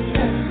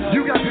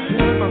 you got to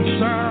tell them I'm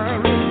sorry.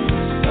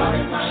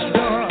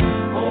 Start.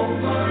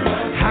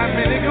 How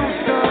many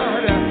gonna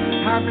start?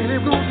 How many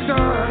gonna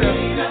start?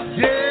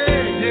 Yeah,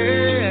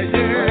 yeah,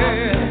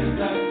 yeah.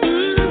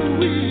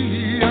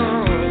 Ooh-wee,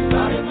 y'all.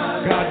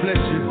 God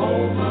bless you.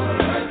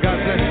 God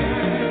bless you.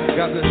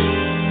 God bless you.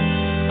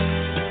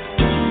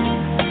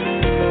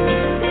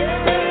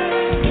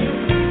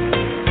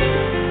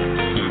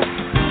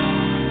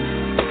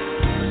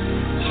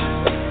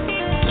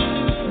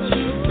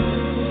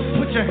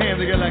 Put your hands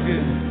together like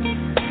this.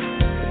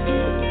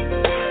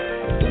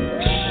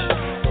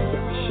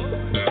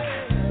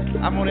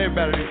 I want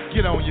everybody to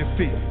get on your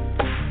feet.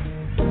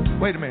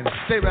 Wait a minute.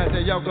 Stay right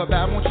there. Y'all go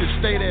back. I want you to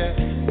stay there.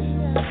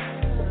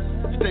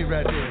 Stay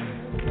right there.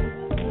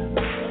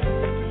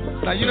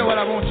 Now, you know what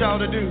I want y'all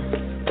to do?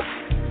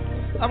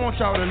 I want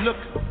y'all to look,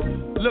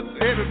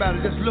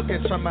 everybody just look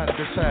at somebody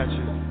beside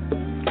you.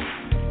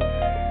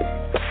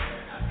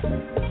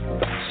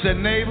 Say,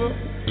 neighbor,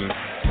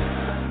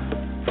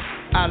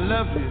 I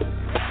love you.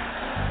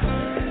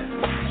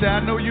 Say, I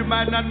know you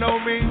might not know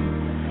me,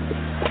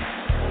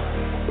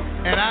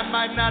 and I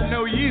might not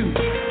know you,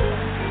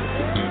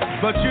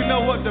 but you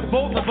know what the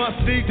both of us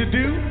need to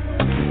do?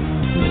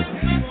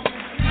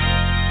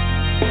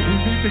 We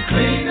need to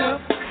clean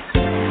up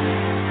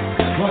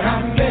what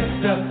I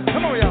messed up.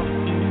 Come on, y'all.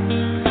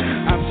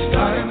 I'm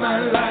starting my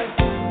life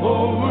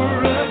over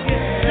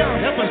again. Y'all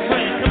help us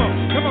sing.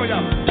 Come on,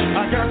 y'all.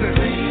 I got to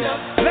clean up.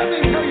 Let me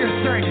hear you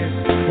singing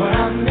what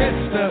I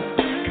messed up.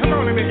 Come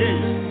on, let me hear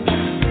you.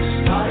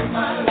 Starting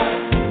my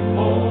life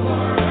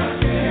over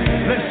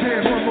again. Let's say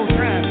it one more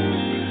time.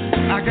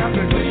 I got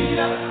to clean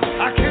up.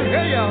 I can't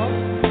hear y'all.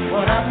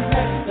 What I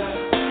messed up.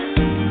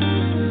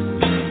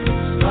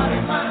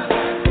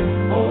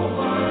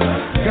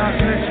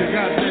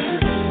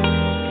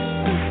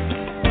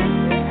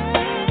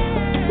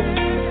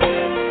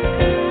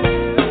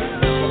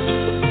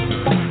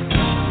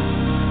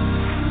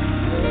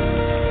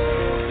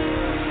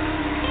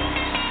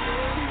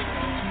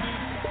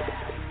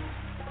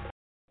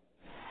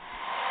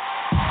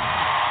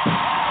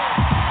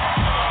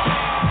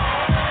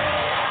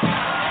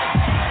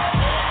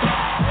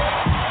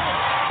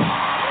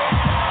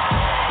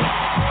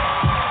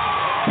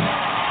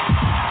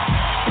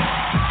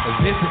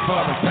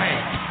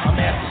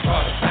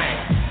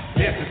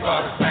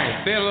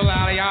 feel a little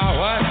out of y'all.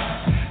 What?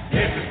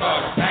 This is for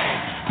the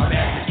saints. Oh, this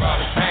is for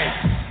the saints.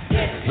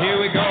 Here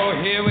we go,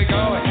 here we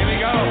go, here we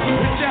go.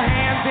 Put your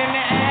hands in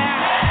the air.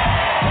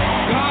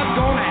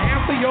 God's gonna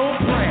answer your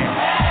prayer.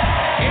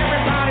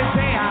 Everybody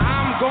say,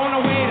 I'm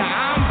gonna wait,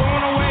 I'm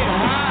gonna wait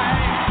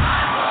high.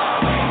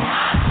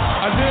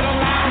 A little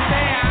louder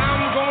say,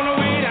 I'm gonna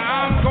wait,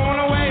 I'm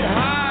gonna wait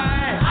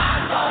high.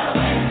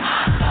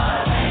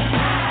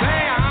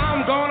 Say,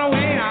 I'm gonna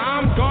wait,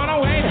 I'm gonna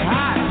wait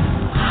high.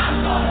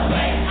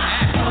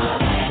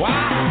 Why?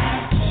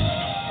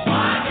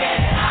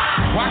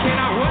 Why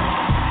can't I what?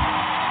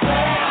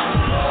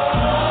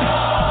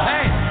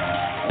 Hey.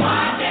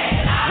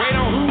 Wait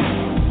on who?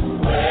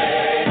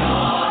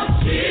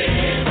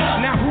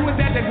 Now who is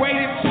that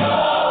waited?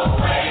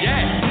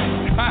 Yeah.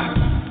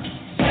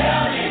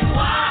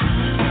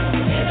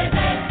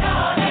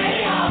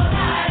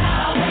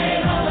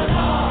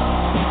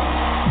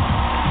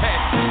 Hey,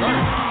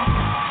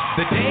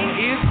 the day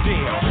is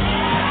dim.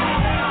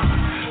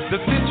 The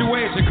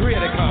situation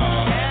critical.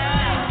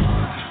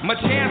 My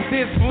chance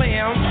is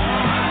slim,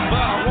 but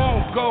I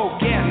won't go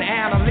getting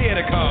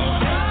analytical.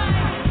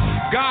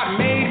 God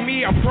made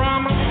me a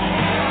promise,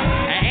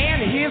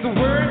 and His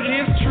word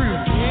is true.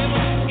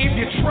 If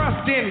you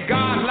trust in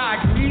God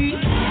like me,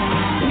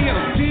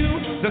 He'll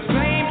do the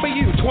same for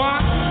you,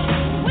 twice.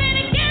 When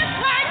it gets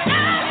right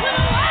down to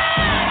the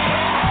wire,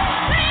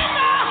 ain't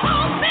no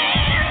hope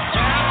in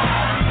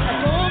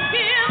sight. Don't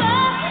give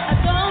up,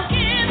 don't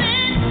give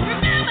in.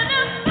 Remember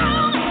the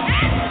song,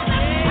 ask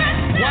the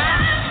question.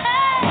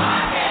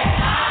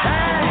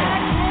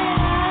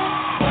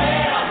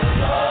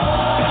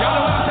 Y'all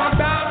know what I'm talking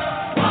about?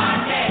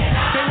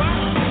 Say what?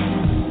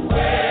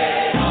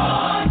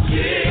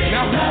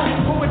 Now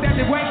who is that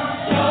that wait?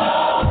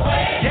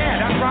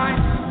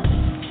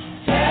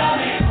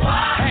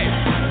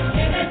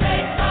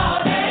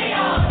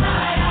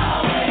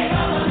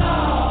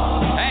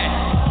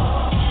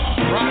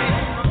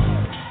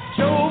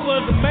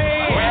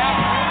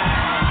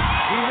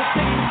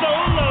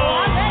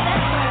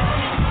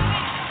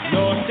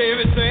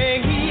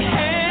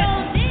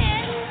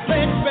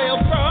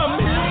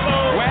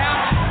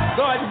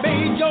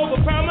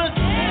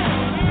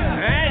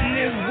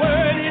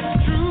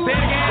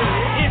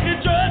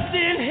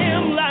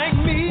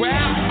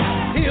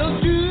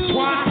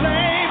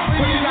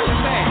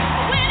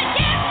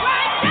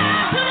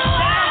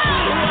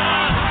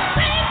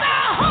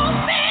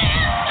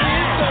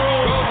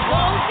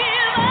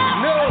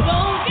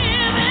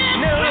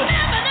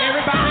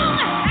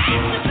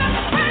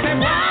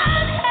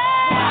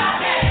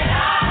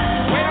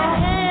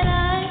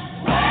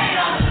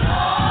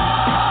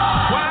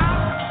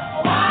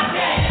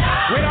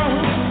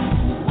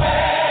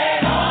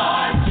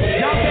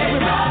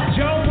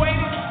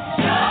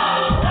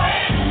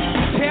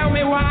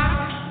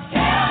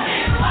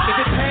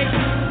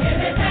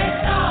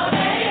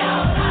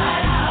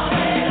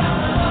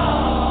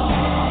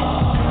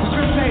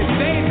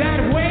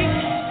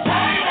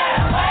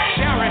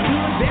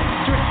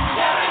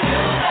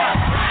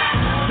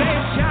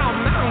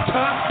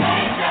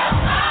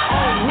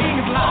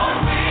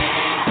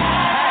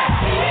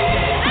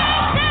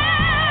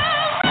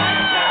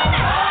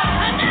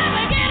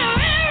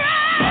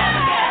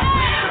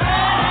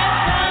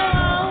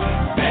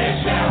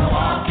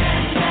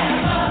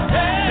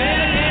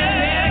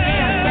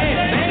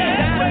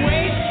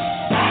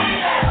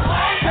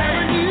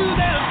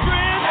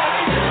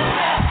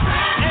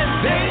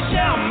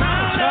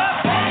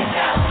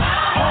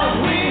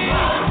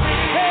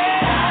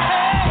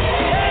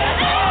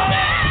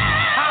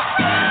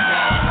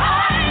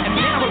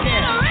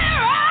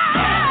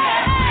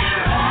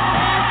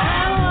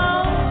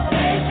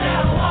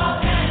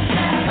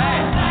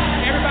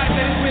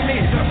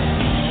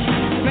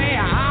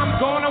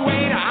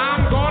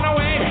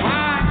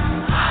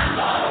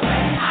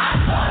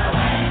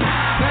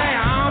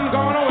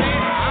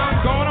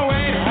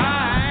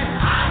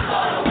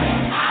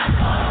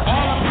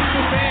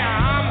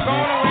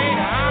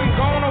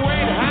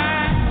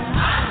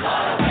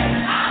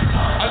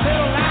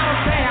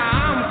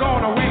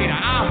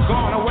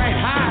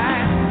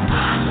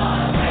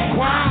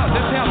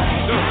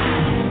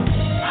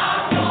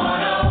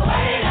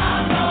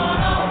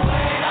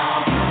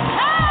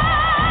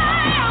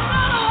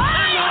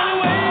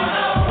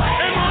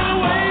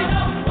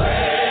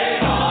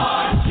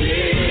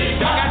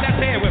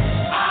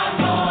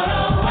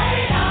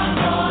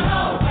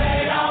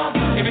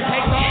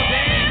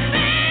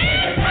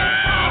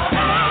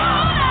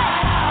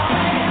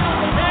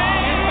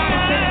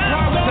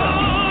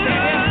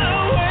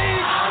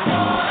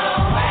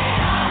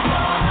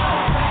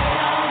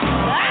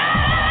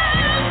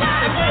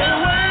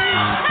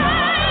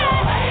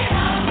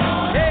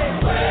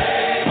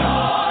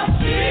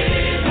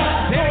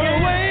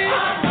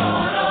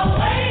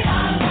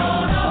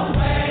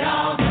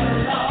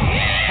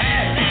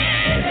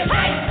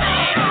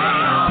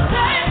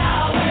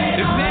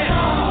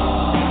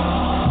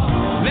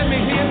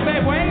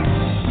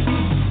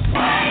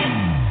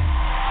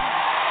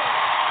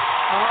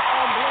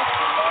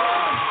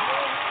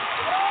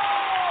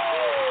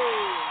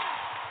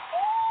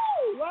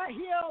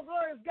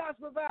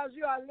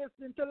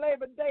 listening to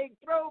Labor Day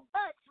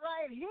Throwbacks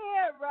right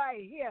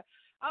here.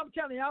 I'm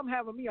telling you, I'm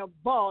having me a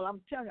ball. I'm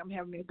telling you, I'm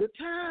having me a good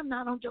time.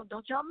 Now, don't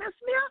y'all mess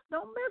me up.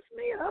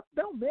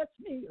 Don't mess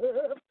me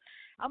up.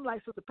 I'm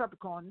like Sister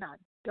Peppercorn now.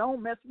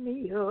 Don't mess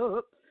me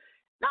up.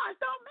 No,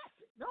 don't mess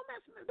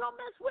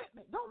with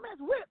me. Don't mess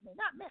with me.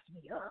 Not mess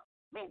me up.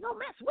 Man, don't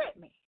mess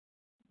with me.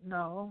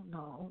 No,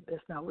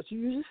 that's not what you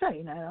usually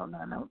say.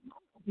 No.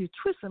 You're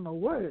twisting my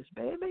words,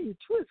 baby. You're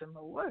twisting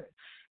my words.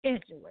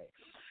 Anyway,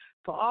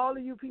 for all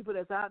of you people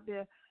that's out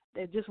there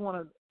that just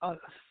want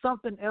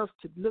something else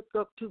to look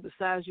up to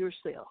besides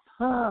yourself,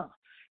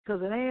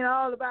 because it ain't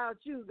all about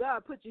you.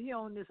 God put you here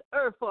on this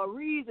earth for a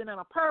reason and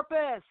a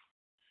purpose.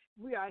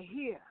 We are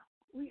here.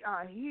 We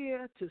are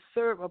here to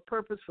serve a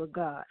purpose for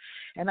God.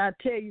 And I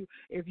tell you,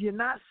 if you're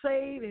not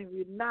saved and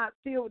you're not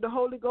filled with the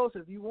Holy Ghost,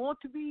 if you want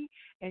to be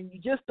and you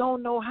just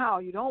don't know how,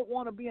 you don't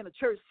want to be in a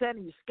church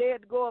setting, you're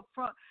scared to go up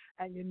front,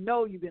 and you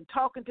know you've been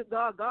talking to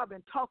God, God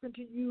been talking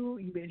to you,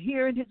 you've been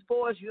hearing his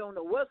voice, you don't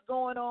know what's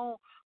going on,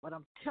 but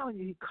I'm telling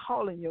you, he's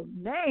calling your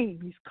name.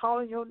 He's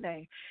calling your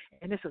name.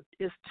 And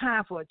it's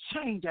time for a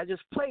change. I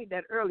just played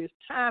that earlier. It's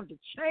time to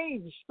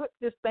change, flip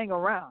this thing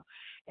around.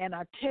 And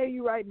I tell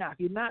you right now,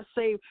 if you're not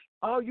saved,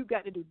 all you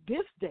got to do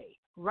this day,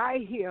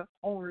 right here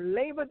on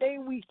Labor Day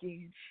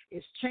weekend,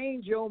 is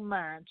change your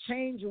mind,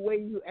 change the way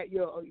you at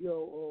your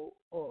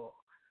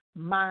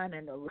mind,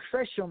 and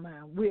refresh your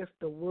mind with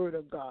the Word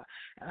of God.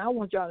 And I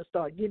want y'all to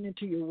start getting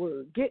into your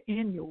Word. Get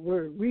in your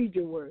Word. Read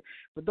your Word.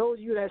 For those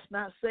of you that's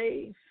not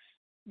saved,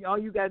 all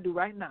you got to do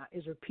right now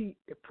is repeat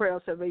the prayer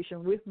of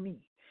salvation with me,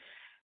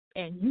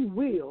 and you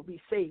will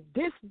be saved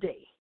this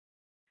day,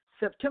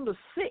 September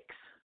 6th,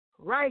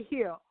 right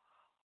here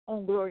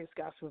on Glorious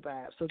Gospel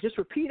Vibes. So just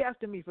repeat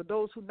after me for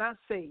those who not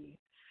saved.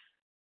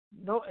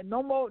 No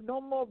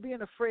more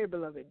being afraid,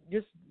 beloved.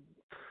 Just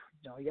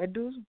all you got to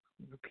do is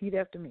repeat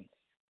after me.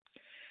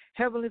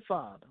 Heavenly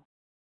Father,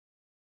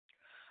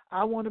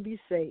 I want to be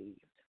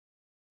saved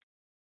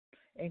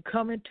and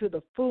come into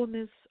the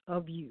fullness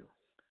of you.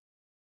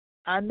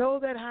 I know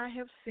that I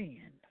have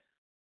sinned.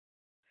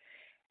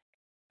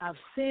 I've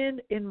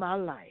sinned in my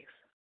life.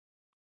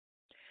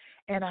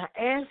 And I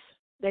ask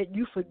that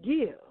you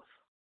forgive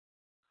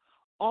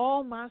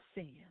all my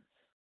sins,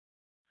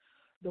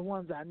 the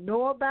ones I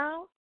know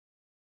about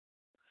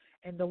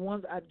and the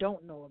ones I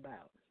don't know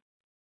about.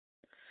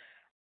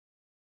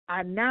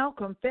 I now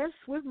confess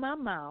with my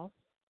mouth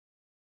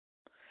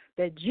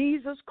that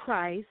Jesus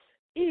Christ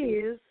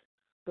is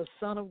the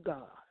Son of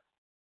God.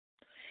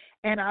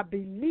 And I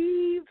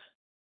believe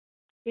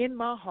in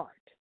my heart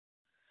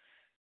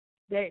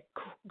that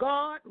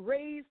God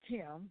raised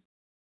him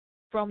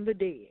from the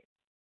dead.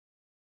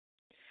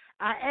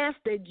 I ask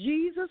that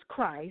Jesus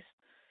Christ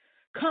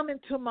come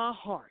into my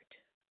heart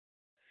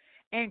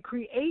and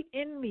create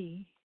in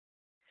me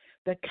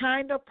the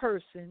kind of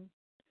person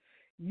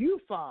you,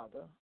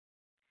 Father,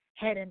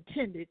 had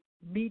intended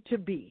me to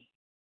be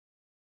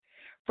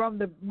from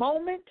the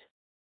moment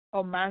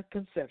of my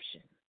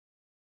conception.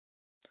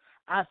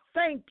 I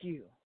thank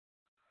you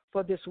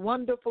for this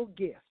wonderful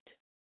gift,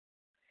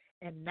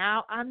 and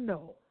now I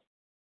know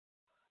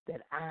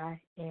that I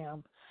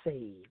am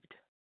saved.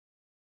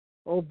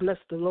 Oh, bless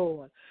the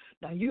Lord.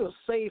 Now you are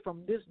saved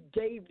from this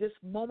day, this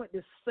moment,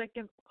 this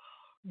second.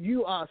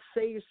 You are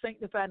saved,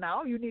 sanctified. Now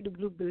all you need to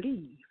do is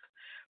believe.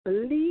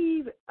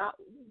 Believe.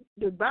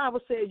 The Bible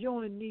says you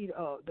only need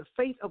the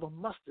faith of a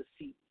mustard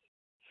seed.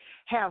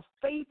 Have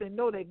faith and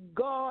know that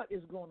God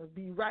is going to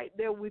be right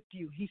there with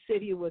you. He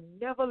said he will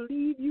never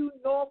leave you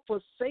nor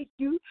forsake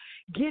you.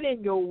 Get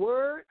in your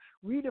word,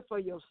 read it for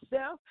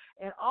yourself,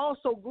 and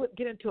also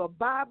get into a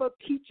Bible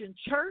teaching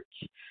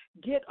church.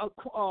 Get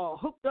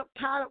hooked up,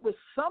 tied up with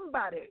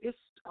somebody. It's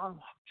a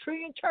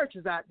trillion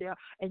churches out there,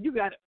 and you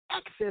got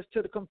access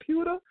to the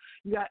computer.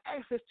 You got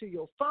access to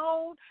your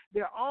phone.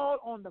 They're all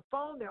on the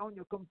phone. They're on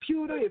your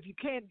computer. If you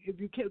can't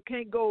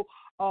go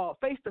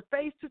face to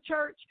face to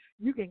church,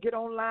 you can get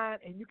online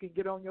and you can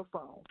get on your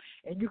phone,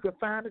 and you can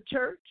find a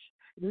church,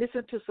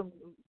 listen to some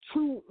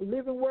true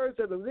living words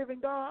of the living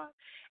God,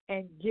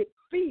 and get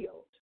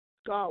filled.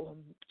 God will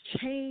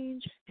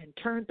change and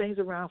turn things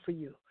around for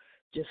you.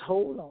 Just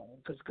hold on,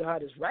 because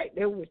God is right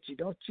there with you.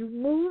 Don't you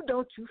move.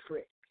 Don't you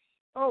fret.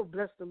 Oh,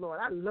 bless the Lord.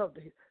 I love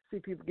to see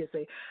people get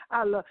saved.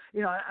 I love,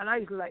 and I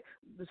used to like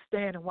to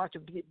stand and watch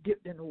them get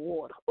dipped in the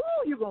water.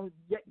 Oh,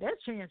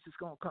 that chance is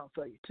going to come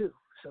for you too.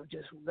 So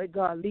just let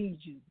God lead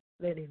you.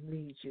 Let him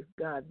lead you.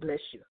 God bless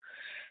you.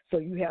 So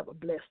you have a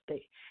blessed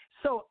day.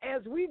 So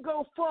as we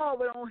go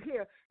forward on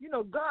here,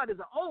 God is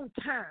an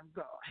on-time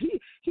God. He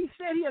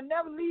said he'll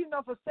never leave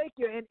nor forsake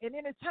you, and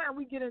any time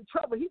we get in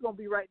trouble, he's going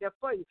to be right there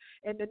for you.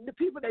 And the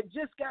people that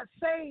just got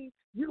saved,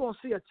 you're going to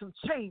see some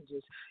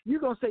changes.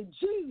 You're going to say,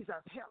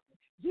 Jesus, help me.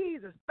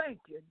 Jesus, thank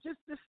you. Just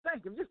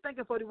thank him. Just thank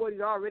him for what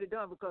he's already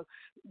done, because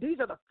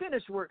these are the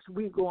finished works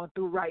we're going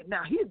through right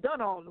now. He's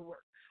done all the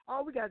work.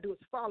 All we got to do is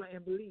follow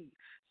and believe.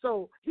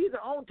 So he's an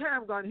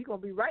on-time God, and he's going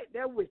to be right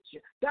there with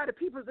you. Got the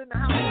people's in the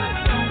house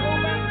right now.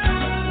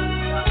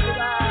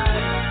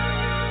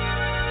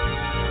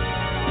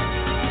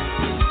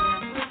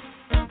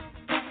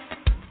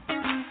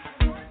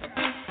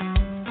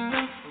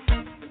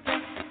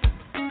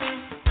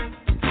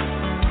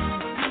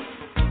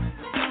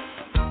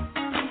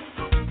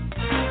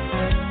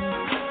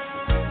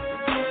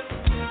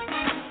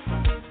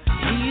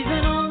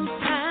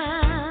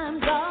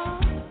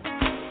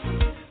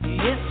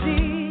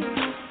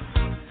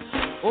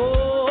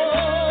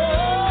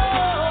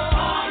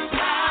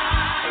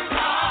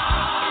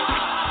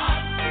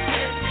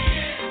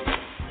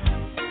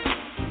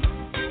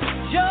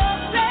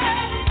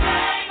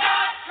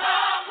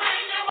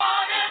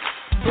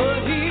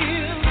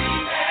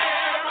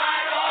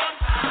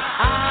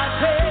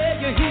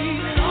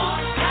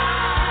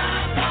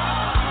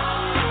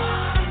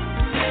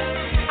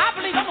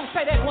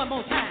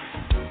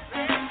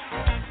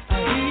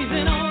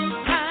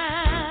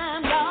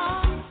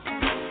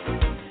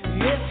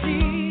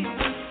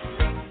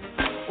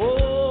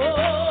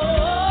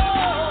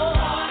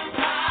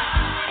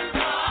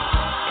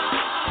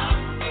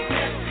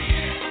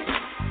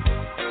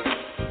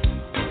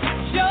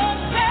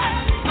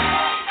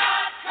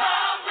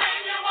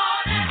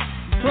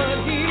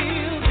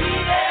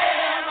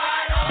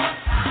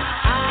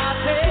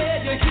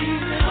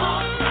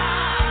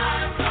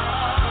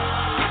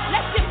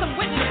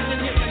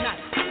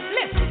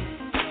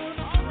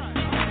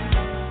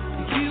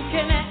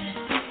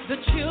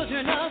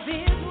 children of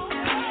Israel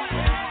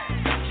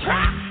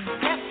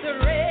trapped at the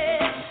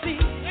Red Sea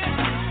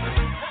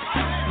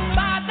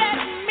by that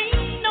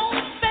mean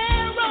old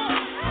Pharaoh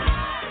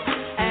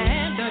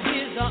and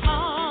his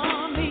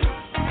army.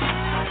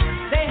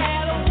 They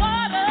had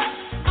water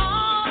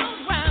all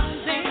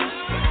around them,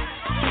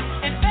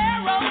 and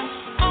Pharaoh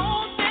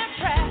owned their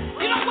trap.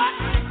 You know what?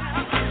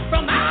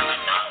 From out of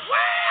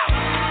nowhere,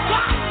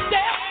 God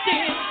stepped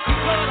in. He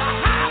put a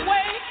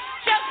highway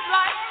just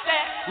like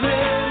that. Let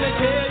me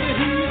tell you,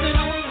 he's an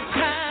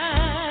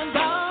on-time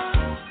God.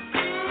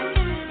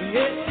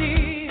 Yes, he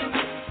is.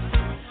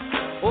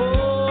 Oh,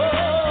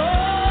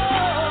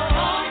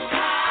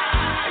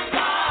 on-time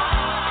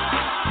God.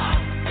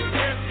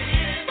 Yes, he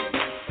is.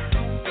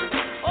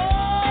 Oh,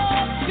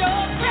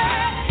 your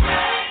breath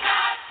may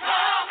not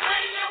come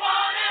when you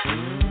want it,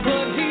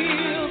 but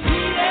he'll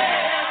be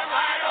there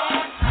right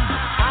on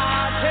time.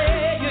 I'll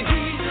tell you,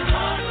 he's an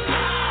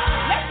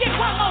on-time. Let's get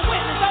one more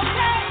witness,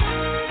 okay?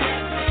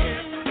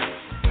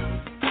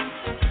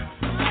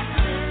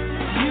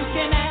 You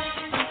can ask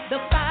the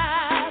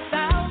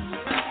 5,000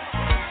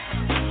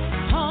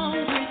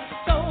 hungry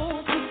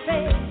souls to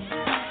fed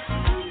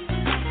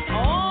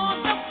on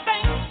the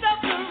banks of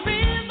the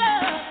river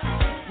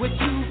with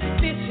 2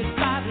 fishes,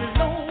 5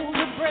 loaves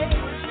of bread.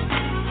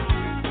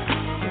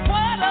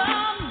 What a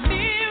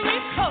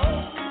miracle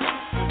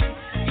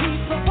he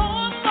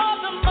performed for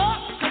the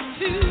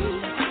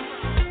multitude.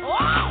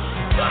 Oh,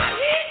 what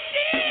he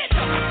did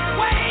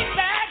way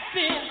back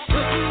then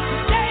will do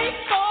today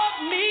for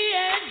me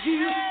and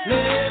you.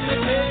 Let me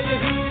tell you,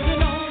 he's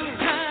an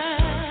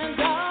on-time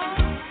God.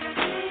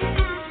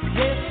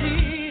 Yes, he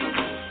is.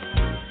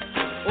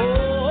 Oh,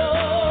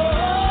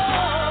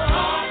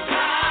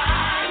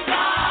 on-time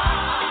God.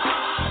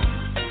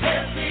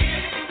 Yes, he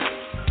is.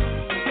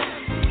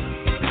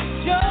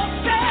 Job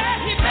said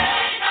he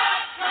may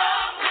not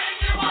come when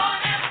you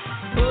want him,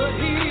 but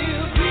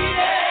he'll be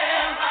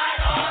there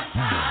right on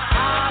time.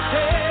 I'll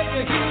tell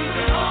you, he's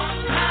an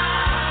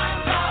on-time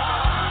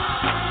God.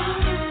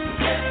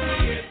 Yes,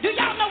 he is. Do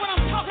y'all know what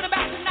I'm talking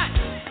about tonight?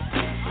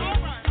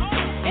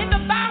 In the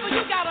Bible,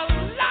 you got a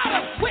lot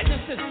of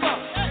witnesses for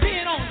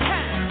being on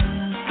time.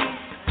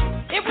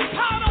 If we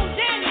called on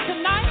Daniel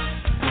tonight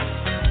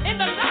in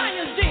the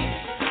lion's den,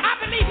 I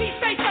believe he'd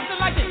say something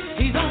like this.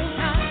 He's on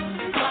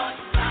time,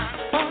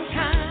 on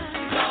time,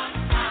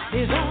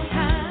 he's on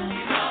time.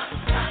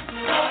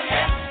 Oh,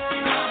 yeah.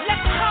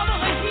 Let's call on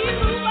the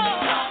Hebrew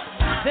boys.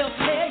 They'll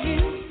tell you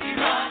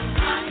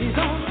he's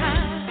on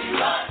time.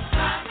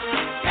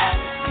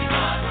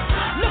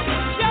 Look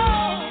at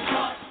Job,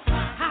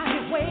 how he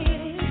waited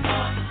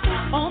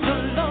on the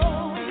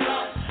Lord,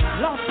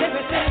 lost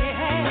everything he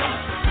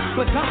had,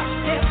 but God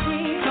stepped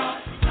in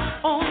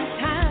on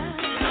time,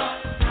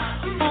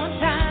 on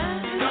time,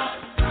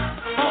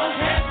 on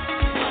time,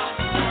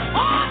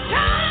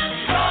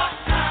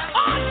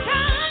 on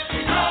time,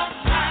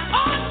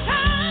 on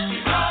time,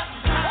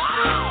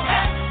 on time.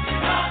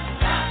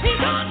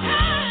 He's on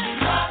time,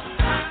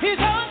 he's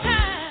on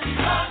time,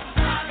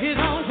 he's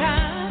on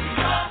time.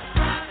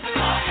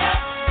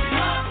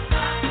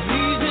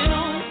 He's an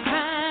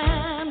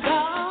on-time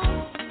God.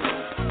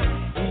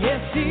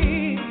 Yes, he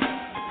is.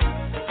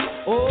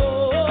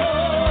 Oh,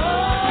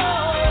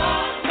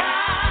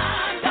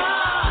 on-time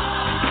God.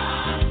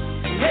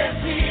 Yes,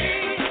 he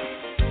is.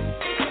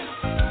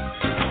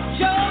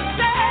 Job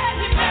said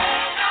he may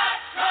not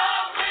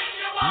come when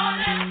you want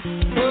him,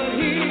 but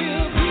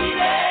he'll be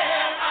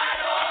there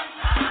right on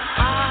time.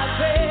 I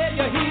tell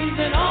you, he's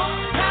an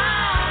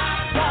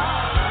on-time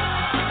God.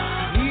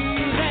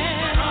 He's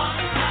an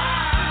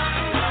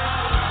on-time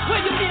God.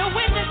 Will you be a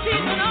witness?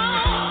 He's an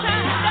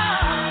on-time God.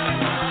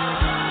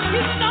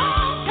 He's an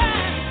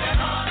on-time.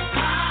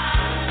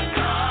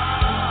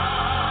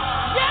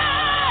 Yes,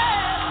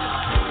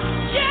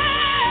 yes,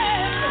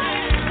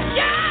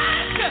 yes,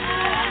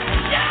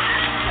 yes,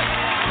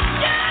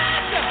 yes,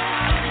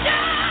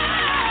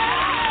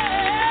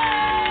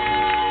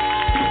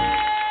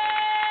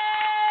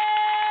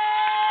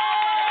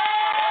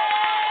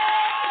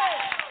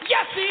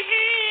 yes, he is.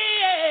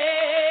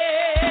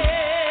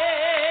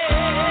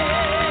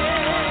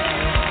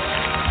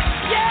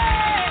 Yeah,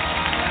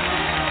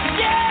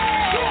 yeah,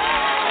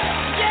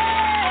 yeah.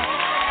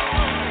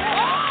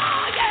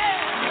 Oh, yeah.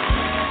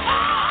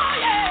 Oh,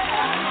 yeah.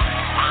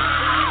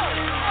 Oh,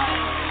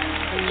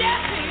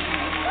 yes, he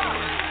is.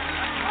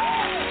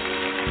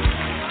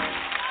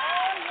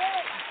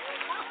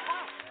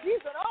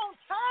 He's an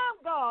on-time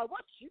God.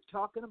 What you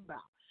talking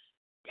about?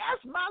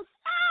 That's my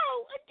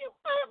soul. If you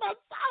feel my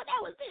soul, that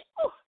was it.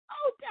 Oh,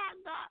 time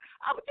God.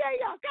 I'm gonna tell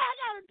y'all, God, I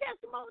got a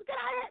testimony. Can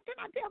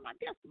I tell my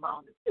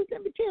testimony? Just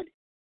let me tell you.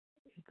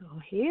 Go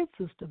ahead,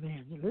 Sister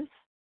Evangelist.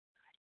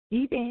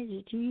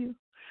 Evangelist, you.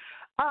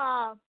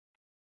 Let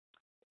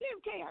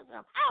me tell you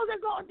something. I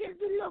was going to this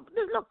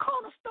little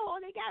corner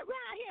store they got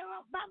right here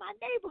by my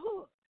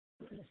neighborhood.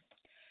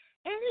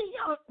 And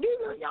these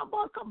little young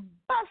boys come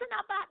busting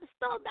up out the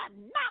store that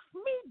knocked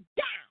me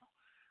down.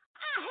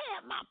 I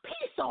had my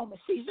peace on me.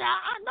 See,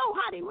 I know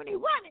how when they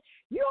running,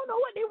 you don't know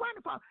what they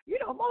running from.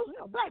 Most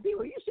black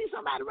people, you see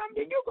somebody running,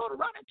 then you go to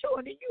running too,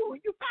 and then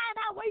you find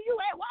out where you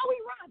at. Why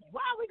we running?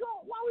 Why we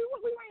going?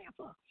 What we ran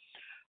for?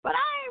 But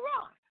I ain't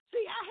run.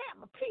 See, I had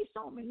my peace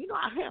on me.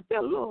 I had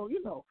that little,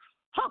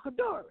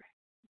 hunkadory,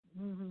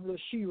 little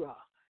She-Ra.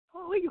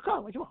 Where you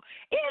calling? What you want?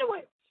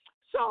 Anyway,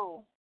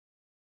 so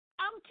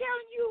I'm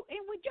telling you,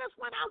 and when I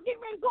was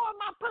getting ready to go in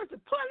my purse to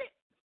pull it,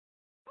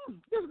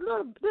 this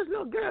little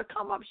girl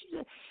come up. She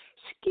said,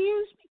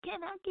 "Excuse me,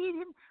 can I get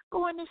him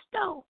go in the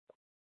store?"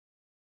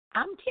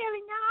 I'm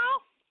telling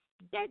y'all,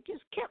 that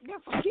just kept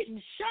them from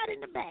getting shot in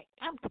the back.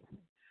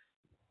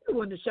 You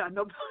wouldn't have shot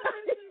nobody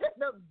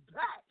in the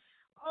back.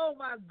 Oh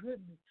my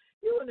goodness,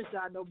 you wouldn't have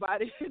shot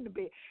nobody in the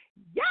back.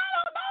 Y'all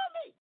don't know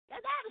me.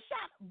 I'd have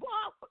shot. Boy,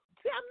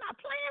 see, I'm not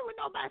playing with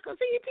nobody because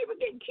see people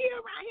getting killed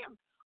around here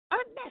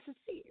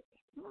unnecessary.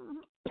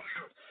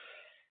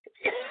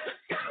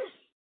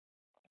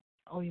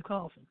 Oh, you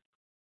coughing?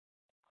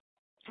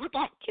 I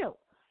got killed.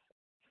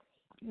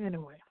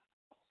 Anyway,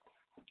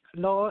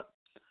 Lord,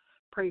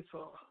 pray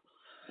for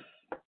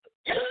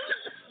her.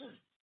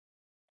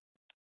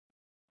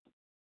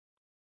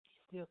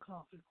 Still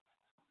coughing.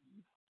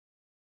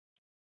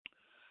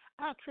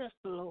 I trust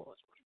the Lord.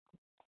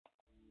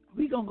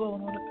 We gonna go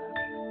on the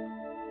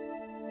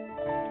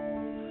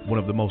path. One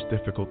of the most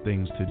difficult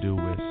things to do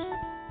is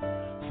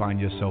find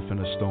yourself in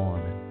a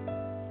storm, and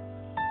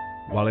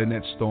while in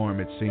that storm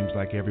it seems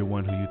like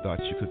everyone who you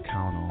thought you could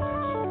count on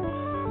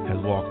has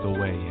walked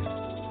away,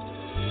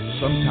 and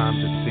sometimes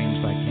it seems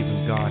like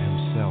even God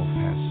himself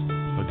has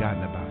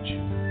forgotten about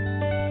you.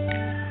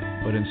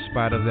 But in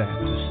spite of that,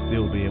 to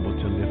still be able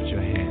to lift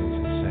your hands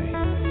and say,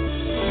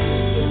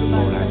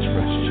 Lord, I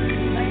trust you.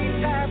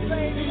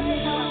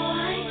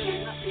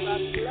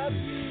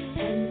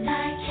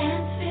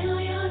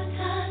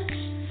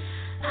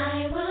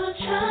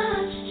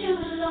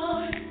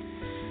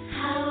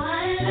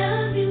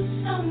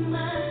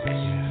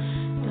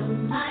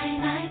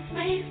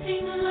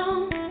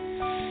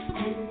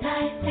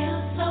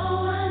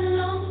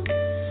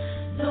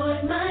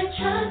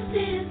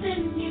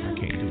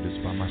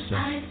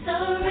 I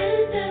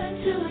surrender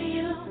to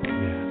you.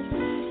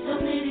 So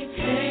many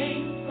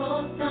painful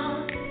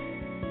thoughts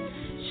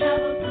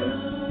travel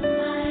through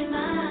my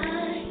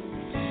mind,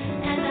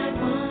 and I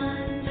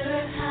wonder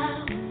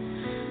how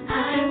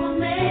I will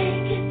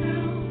make it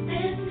through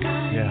this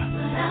time.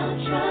 But I'll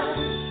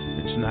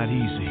trust. It's not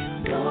easy.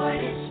 Lord,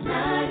 it's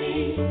not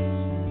easy.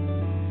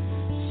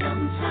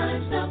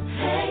 Sometimes the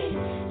pain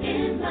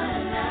in my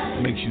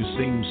life makes you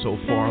seem so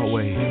far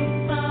away.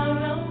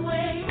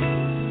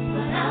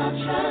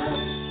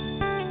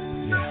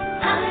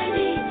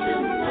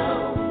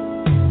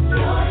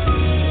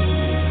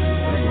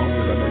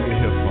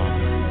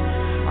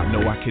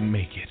 I can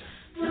make it.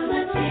 Thank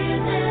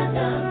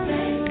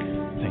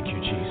you,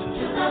 Jesus.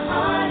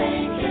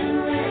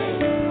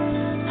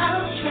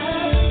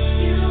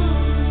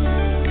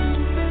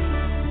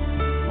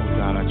 Oh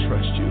God, I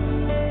trust you.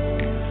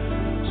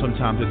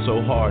 Sometimes it's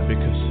so hard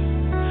because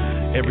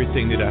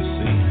everything that I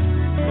see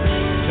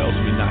tells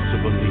me not to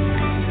believe.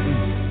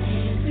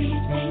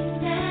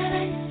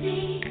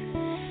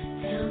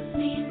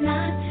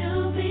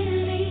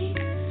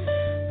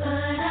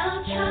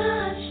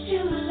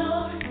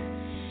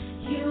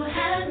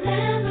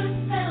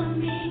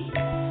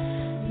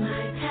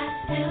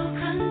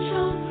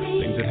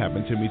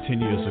 Happened to me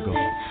 10 years ago.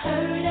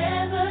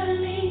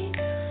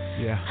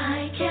 Yeah.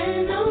 I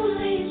can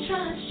only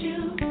trust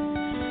you.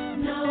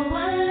 No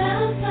one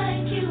else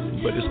like you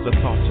do. But it's the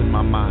thoughts in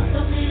my mind.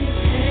 So many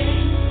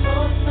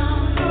painful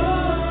thoughts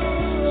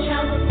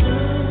travel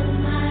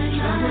through my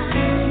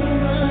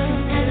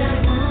mind, and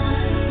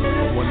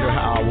I wonder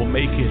how I will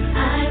make it.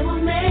 I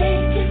will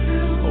make it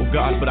through. Oh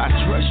God, but I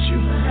trust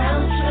you.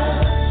 I'll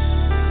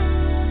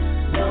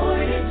trust.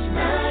 Lord, it's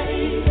not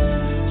easy.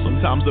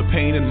 Sometimes the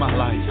pain in my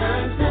life,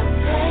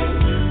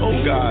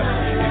 oh God,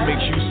 it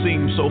makes you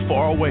seem so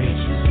far away.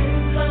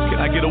 Can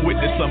I get a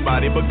witness,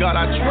 somebody? But God,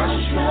 I trust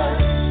you.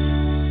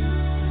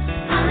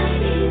 I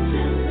need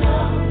to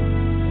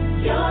know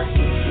you're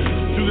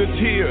here. Through the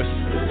tears,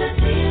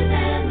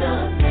 and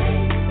the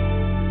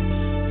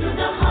pain, through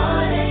the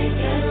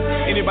heartache and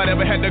rain. Anybody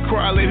ever had to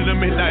cry late in the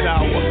midnight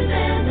hour?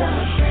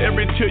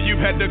 Every tear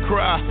you've had to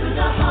cry, through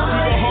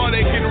the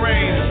heartache and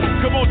rain.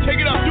 Come on,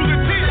 take it up through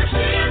the tears.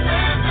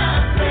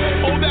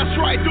 Oh, that's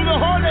right, through the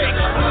heartache.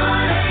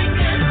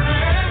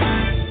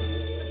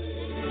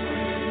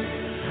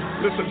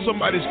 Listen,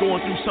 somebody's going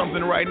through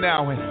something right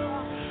now, and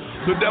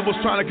the devil's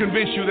trying to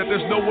convince you that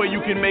there's no way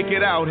you can make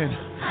it out, and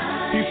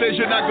he says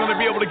you're not going to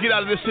be able to get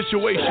out of this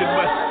situation,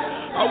 but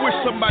I wish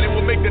somebody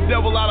would make the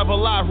devil out of a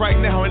lie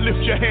right now and lift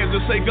your hands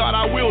and say, God,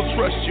 I will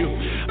trust you.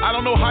 I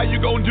don't know how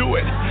you're going to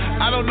do it.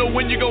 I don't know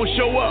when you're going to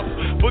show up,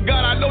 but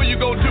God, I know you're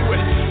going to do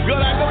it.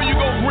 God, I know you're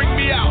going to bring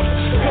me out.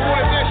 Come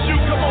on, if that's you,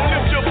 come on, lift